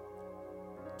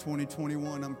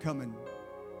 2021, I'm coming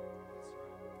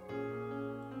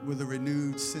with a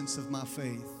renewed sense of my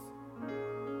faith.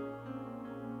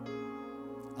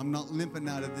 I'm not limping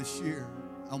out of this year.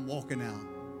 I'm walking out.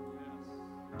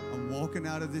 I'm walking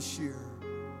out of this year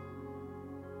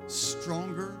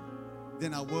stronger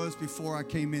than I was before I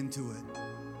came into it.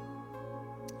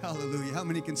 Hallelujah. How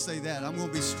many can say that? I'm going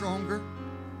to be stronger.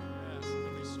 Yes,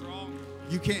 it'll be stronger.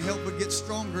 You can't help but get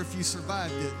stronger if you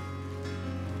survived it.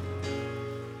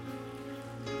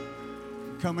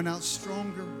 Coming out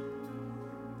stronger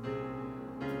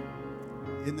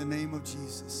in the name of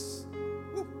Jesus.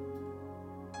 Woo.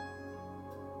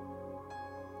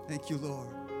 Thank you, Lord.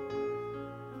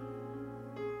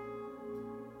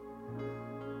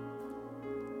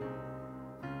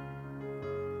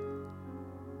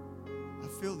 I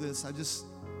feel this.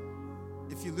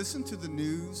 If you listen to the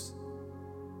news,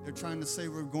 they're trying to say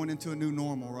we're going into a new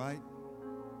normal, right?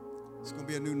 It's going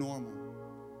to be a new normal.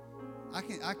 I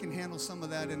can handle some of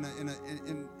that in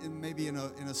maybe in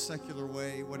a secular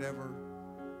way, whatever.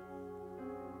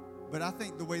 But I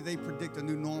think the way they predict a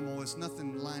new normal is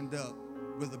nothing lined up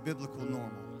with a biblical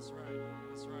normal. That's right.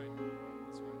 That's right.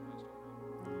 That's right.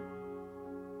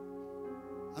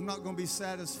 I'm not going to be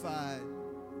satisfied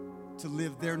to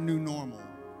live their new normal.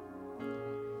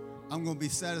 I'm going to be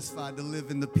satisfied to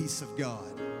live in the peace of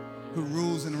God, who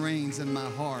rules and reigns in my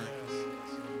heart.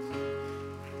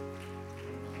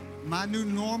 My new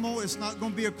normal is not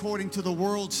going to be according to the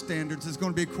world's standards. It's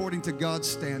going to be according to God's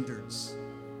standards.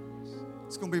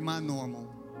 It's going to be my normal.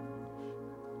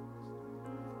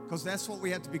 Because that's what we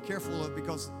have to be careful of,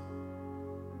 because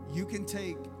you can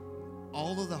take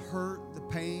all of the hurt, the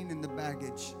pain, and the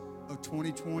baggage of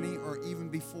 2020 or even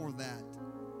before that,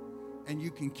 and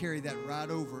you can carry that right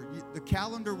over. The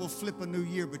calendar will flip a new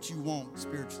year, but you won't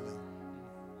spiritually.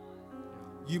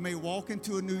 You may walk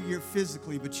into a new year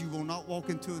physically, but you will not walk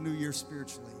into a new year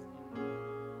spiritually.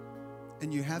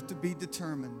 And you have to be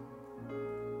determined.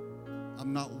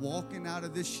 I'm not walking out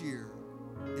of this year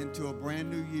into a brand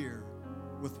new year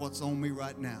with what's on me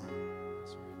right now.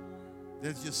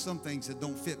 There's just some things that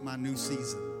don't fit my new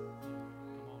season.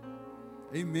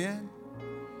 Amen.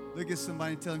 Look at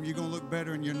somebody and tell them you're going to look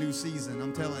better in your new season.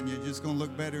 I'm telling you, you're just going to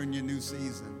look better in your new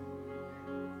season.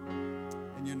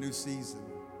 In your new season.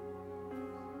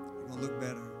 You're going to look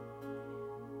better.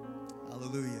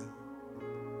 Hallelujah.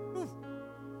 Whew.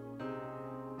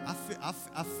 I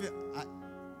feel,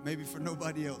 maybe for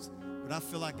nobody else, but I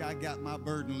feel like I got my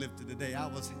burden lifted today. I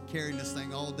was carrying this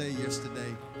thing all day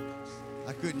yesterday.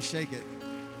 I couldn't shake it.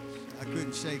 I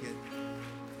couldn't shake it.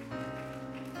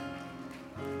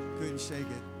 Couldn't shake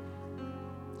it.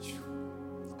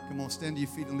 Come on, stand to your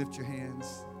feet and lift your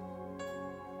hands.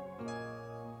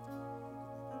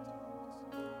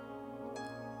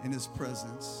 In His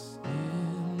presence.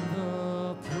 In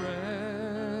the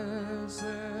presence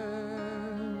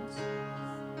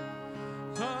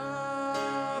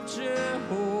of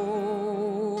Jehovah.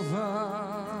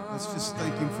 Let's just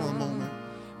thank Him for a moment.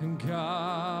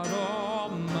 God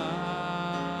Almighty,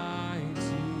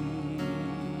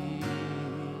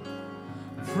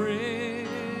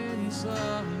 Prince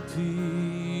of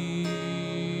Peace,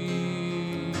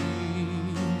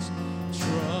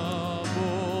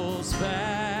 troubles banished,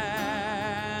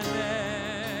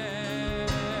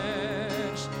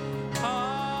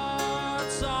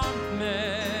 hearts are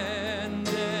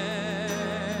mended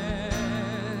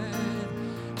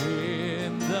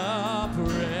in the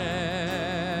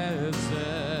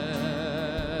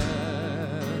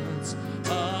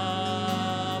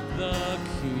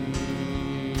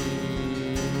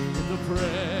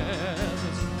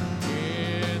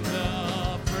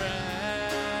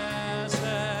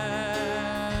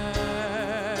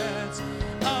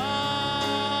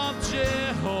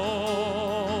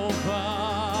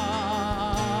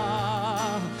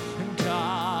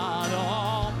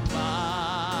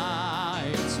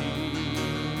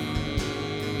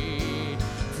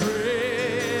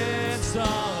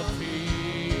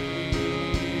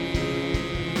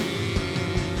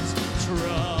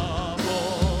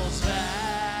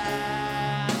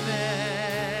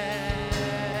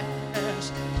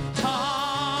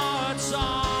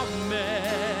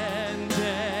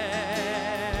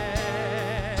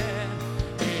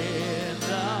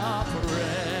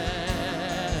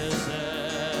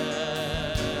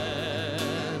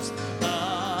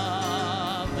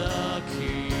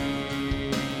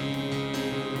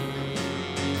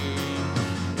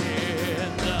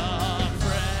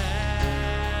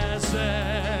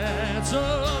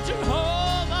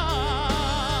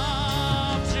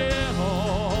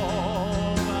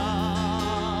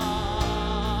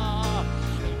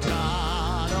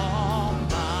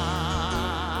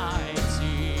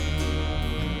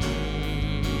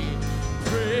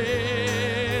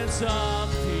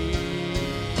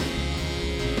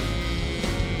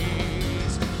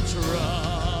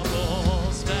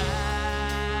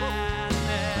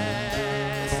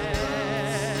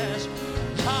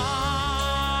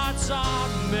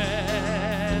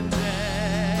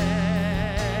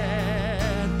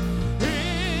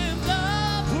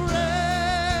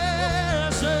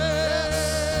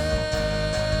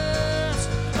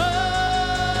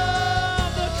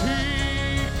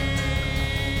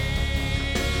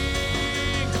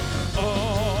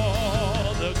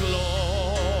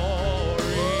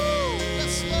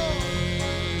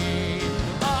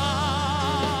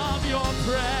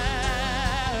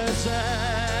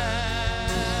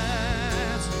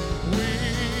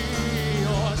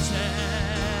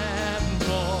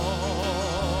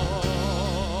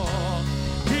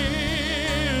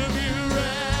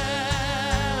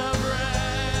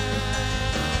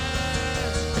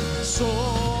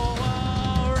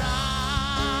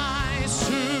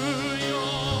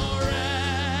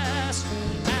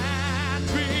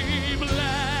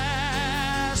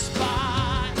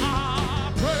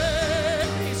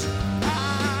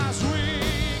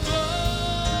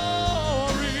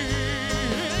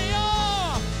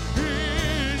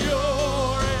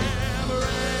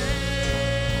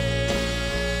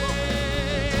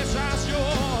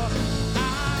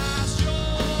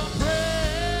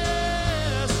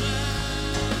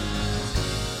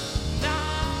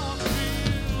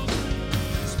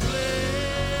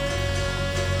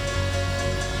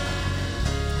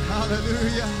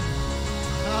Hallelujah.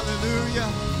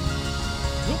 Hallelujah.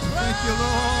 Your Thank you,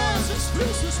 Lord. presence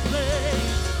fills this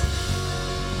place.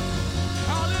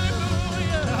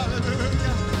 Hallelujah.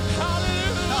 Hallelujah.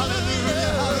 Hallelujah.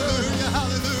 Hallelujah. Hallelujah.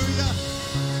 Hallelujah.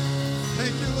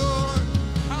 Thank you, Lord.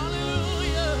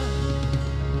 Hallelujah.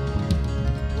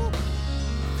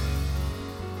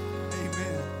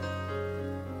 Amen.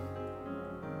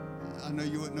 I know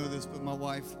you wouldn't know this, but my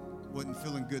wife wasn't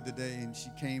feeling good today, and she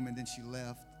came and then she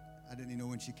left. I didn't even know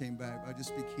when she came back. But I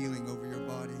just speak healing over your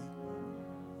body.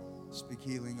 Speak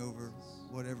healing over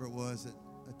whatever it was that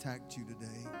attacked you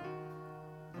today.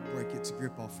 Break its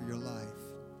grip off of your life.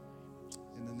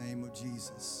 In the name of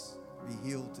Jesus, be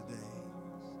healed today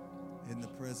in the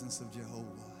presence of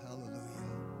Jehovah. Hallelujah.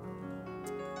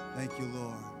 Thank you,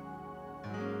 Lord.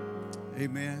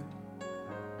 Amen.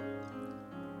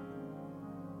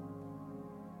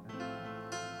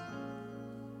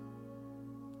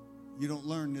 You don't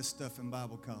learn this stuff in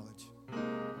Bible college.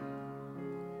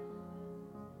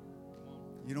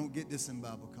 You don't get this in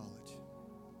Bible college.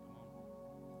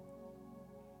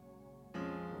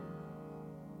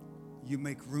 You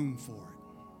make room for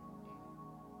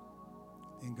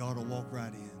it. And God will walk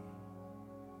right in.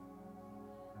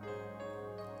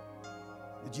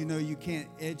 Did you know you can't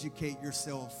educate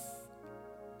yourself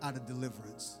out of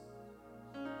deliverance?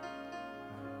 I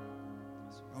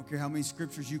don't care how many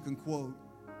scriptures you can quote.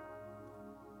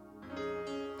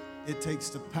 It takes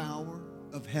the power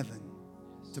of heaven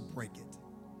to break it.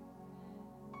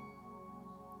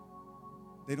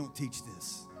 They don't teach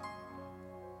this.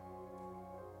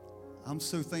 I'm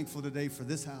so thankful today for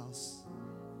this house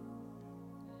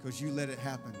because you let it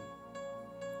happen.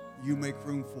 You make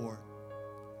room for it.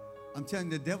 I'm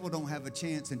telling you, the devil don't have a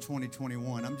chance in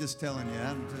 2021. I'm just telling you,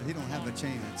 he don't have a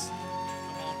chance.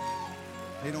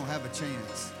 He don't have a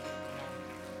chance.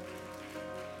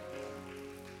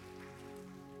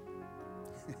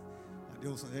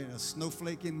 A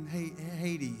snowflake in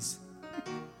Hades.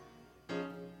 You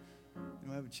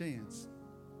don't have a chance.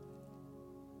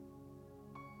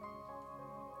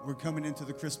 We're coming into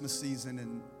the Christmas season,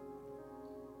 and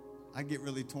I get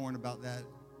really torn about that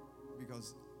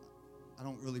because I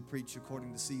don't really preach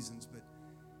according to seasons, but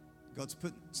God's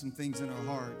put some things in our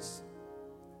hearts.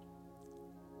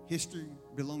 History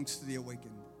belongs to the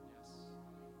awakened.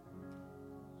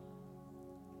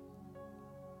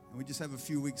 And we just have a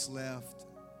few weeks left,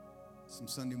 some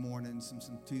Sunday mornings,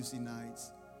 some Tuesday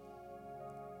nights.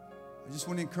 I just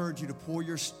want to encourage you to pour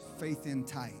your faith in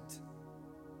tight.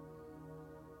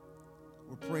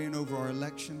 We're praying over our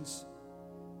elections.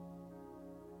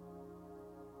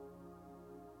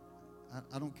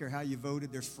 I don't care how you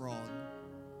voted, there's fraud.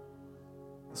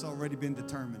 It's already been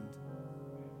determined.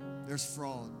 There's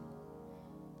fraud.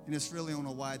 And it's really on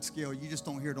a wide scale. You just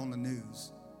don't hear it on the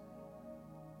news.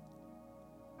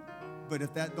 But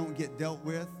if that don't get dealt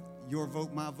with, your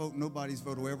vote, my vote, nobody's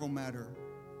vote will ever matter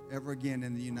ever again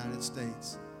in the United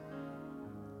States.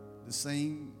 The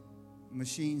same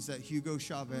machines that Hugo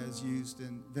Chavez used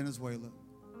in Venezuela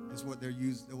is what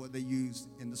they used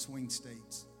in the swing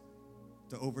states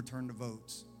to overturn the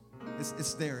votes.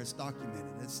 It's there. It's documented.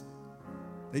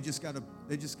 They just got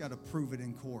to prove it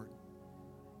in court.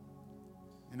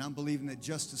 And I'm believing that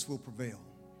justice will prevail.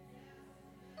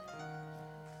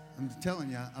 I'm telling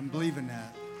you, I'm believing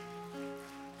that.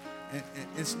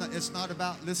 It's not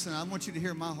about, listen, I want you to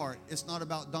hear my heart. It's not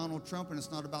about Donald Trump and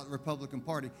it's not about the Republican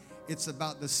Party. It's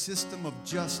about the system of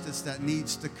justice that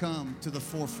needs to come to the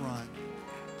forefront.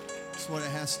 That's what it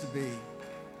has to be.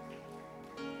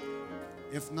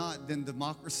 If not, then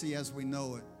democracy as we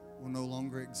know it will no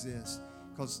longer exist.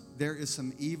 Because there is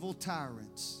some evil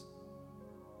tyrants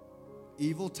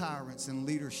in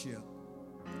leadership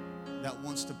that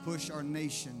wants to push our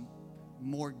nation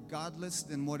more godless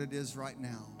than what it is right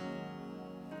now.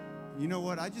 You know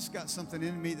what? I just got something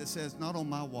in me that says, not on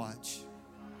my watch.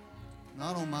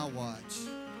 Not on my watch.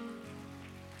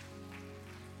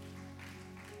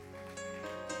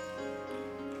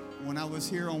 When I was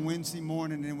here on Wednesday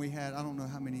morning and we had, I don't know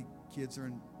how many kids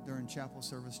are during chapel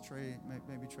service, Trey,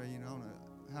 maybe Trey, I don't know,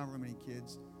 however many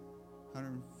kids,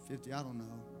 150, I don't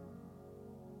know.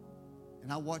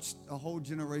 And I watched a whole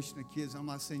generation of kids. I'm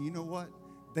not saying, you know what?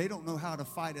 They don't know how to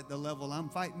fight at the level I'm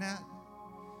fighting at.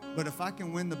 But if I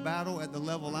can win the battle at the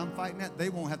level I'm fighting at, they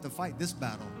won't have to fight this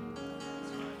battle.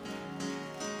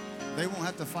 They won't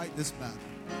have to fight this battle.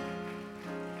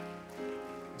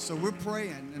 So we're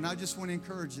praying, and I just want to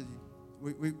encourage you.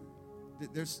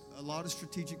 There's a lot of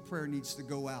strategic prayer needs to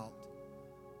go out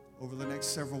over the next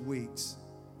several weeks.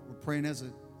 We're praying as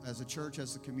a church,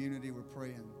 as a community. We're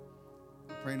praying.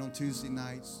 We're praying on Tuesday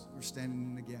nights. We're standing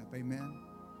in the gap. Amen.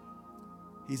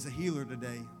 He's a healer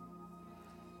today.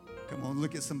 Come on,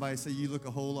 look at somebody and say, you look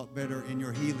a whole lot better in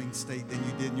your healing state than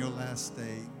you did in your last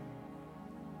state.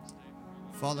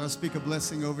 Father, I speak a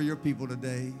blessing over your people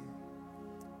today.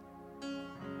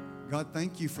 God,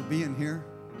 thank you for being here.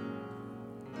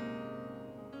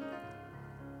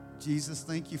 Jesus,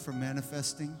 thank you for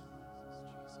manifesting.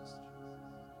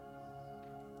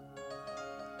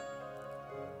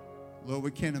 Lord,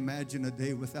 we can't imagine a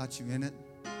day without you in it.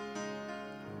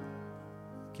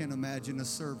 Can't imagine a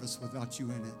service without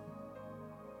you in it.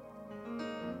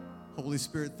 Holy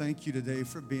Spirit, thank you today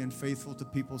for being faithful to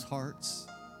people's hearts.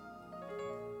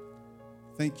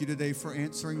 Thank you today for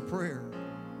answering prayer.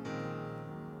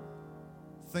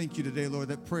 Thank you today, Lord,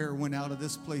 that prayer went out of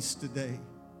this place today.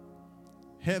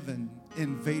 Heaven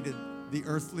invaded the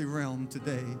earthly realm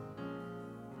today.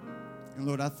 And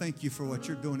Lord, I thank you for what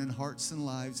you're doing in hearts and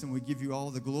lives, and we give you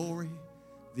all the glory,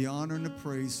 the honor, and the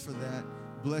praise for that.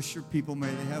 Bless your people.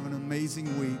 May they have an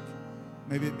amazing week.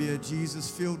 Maybe it be a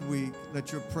Jesus-filled week.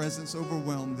 Let your presence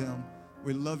overwhelm them.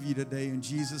 We love you today. In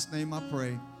Jesus' name I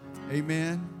pray.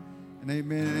 Amen and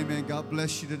amen and amen. God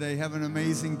bless you today. Have an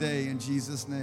amazing day in Jesus' name.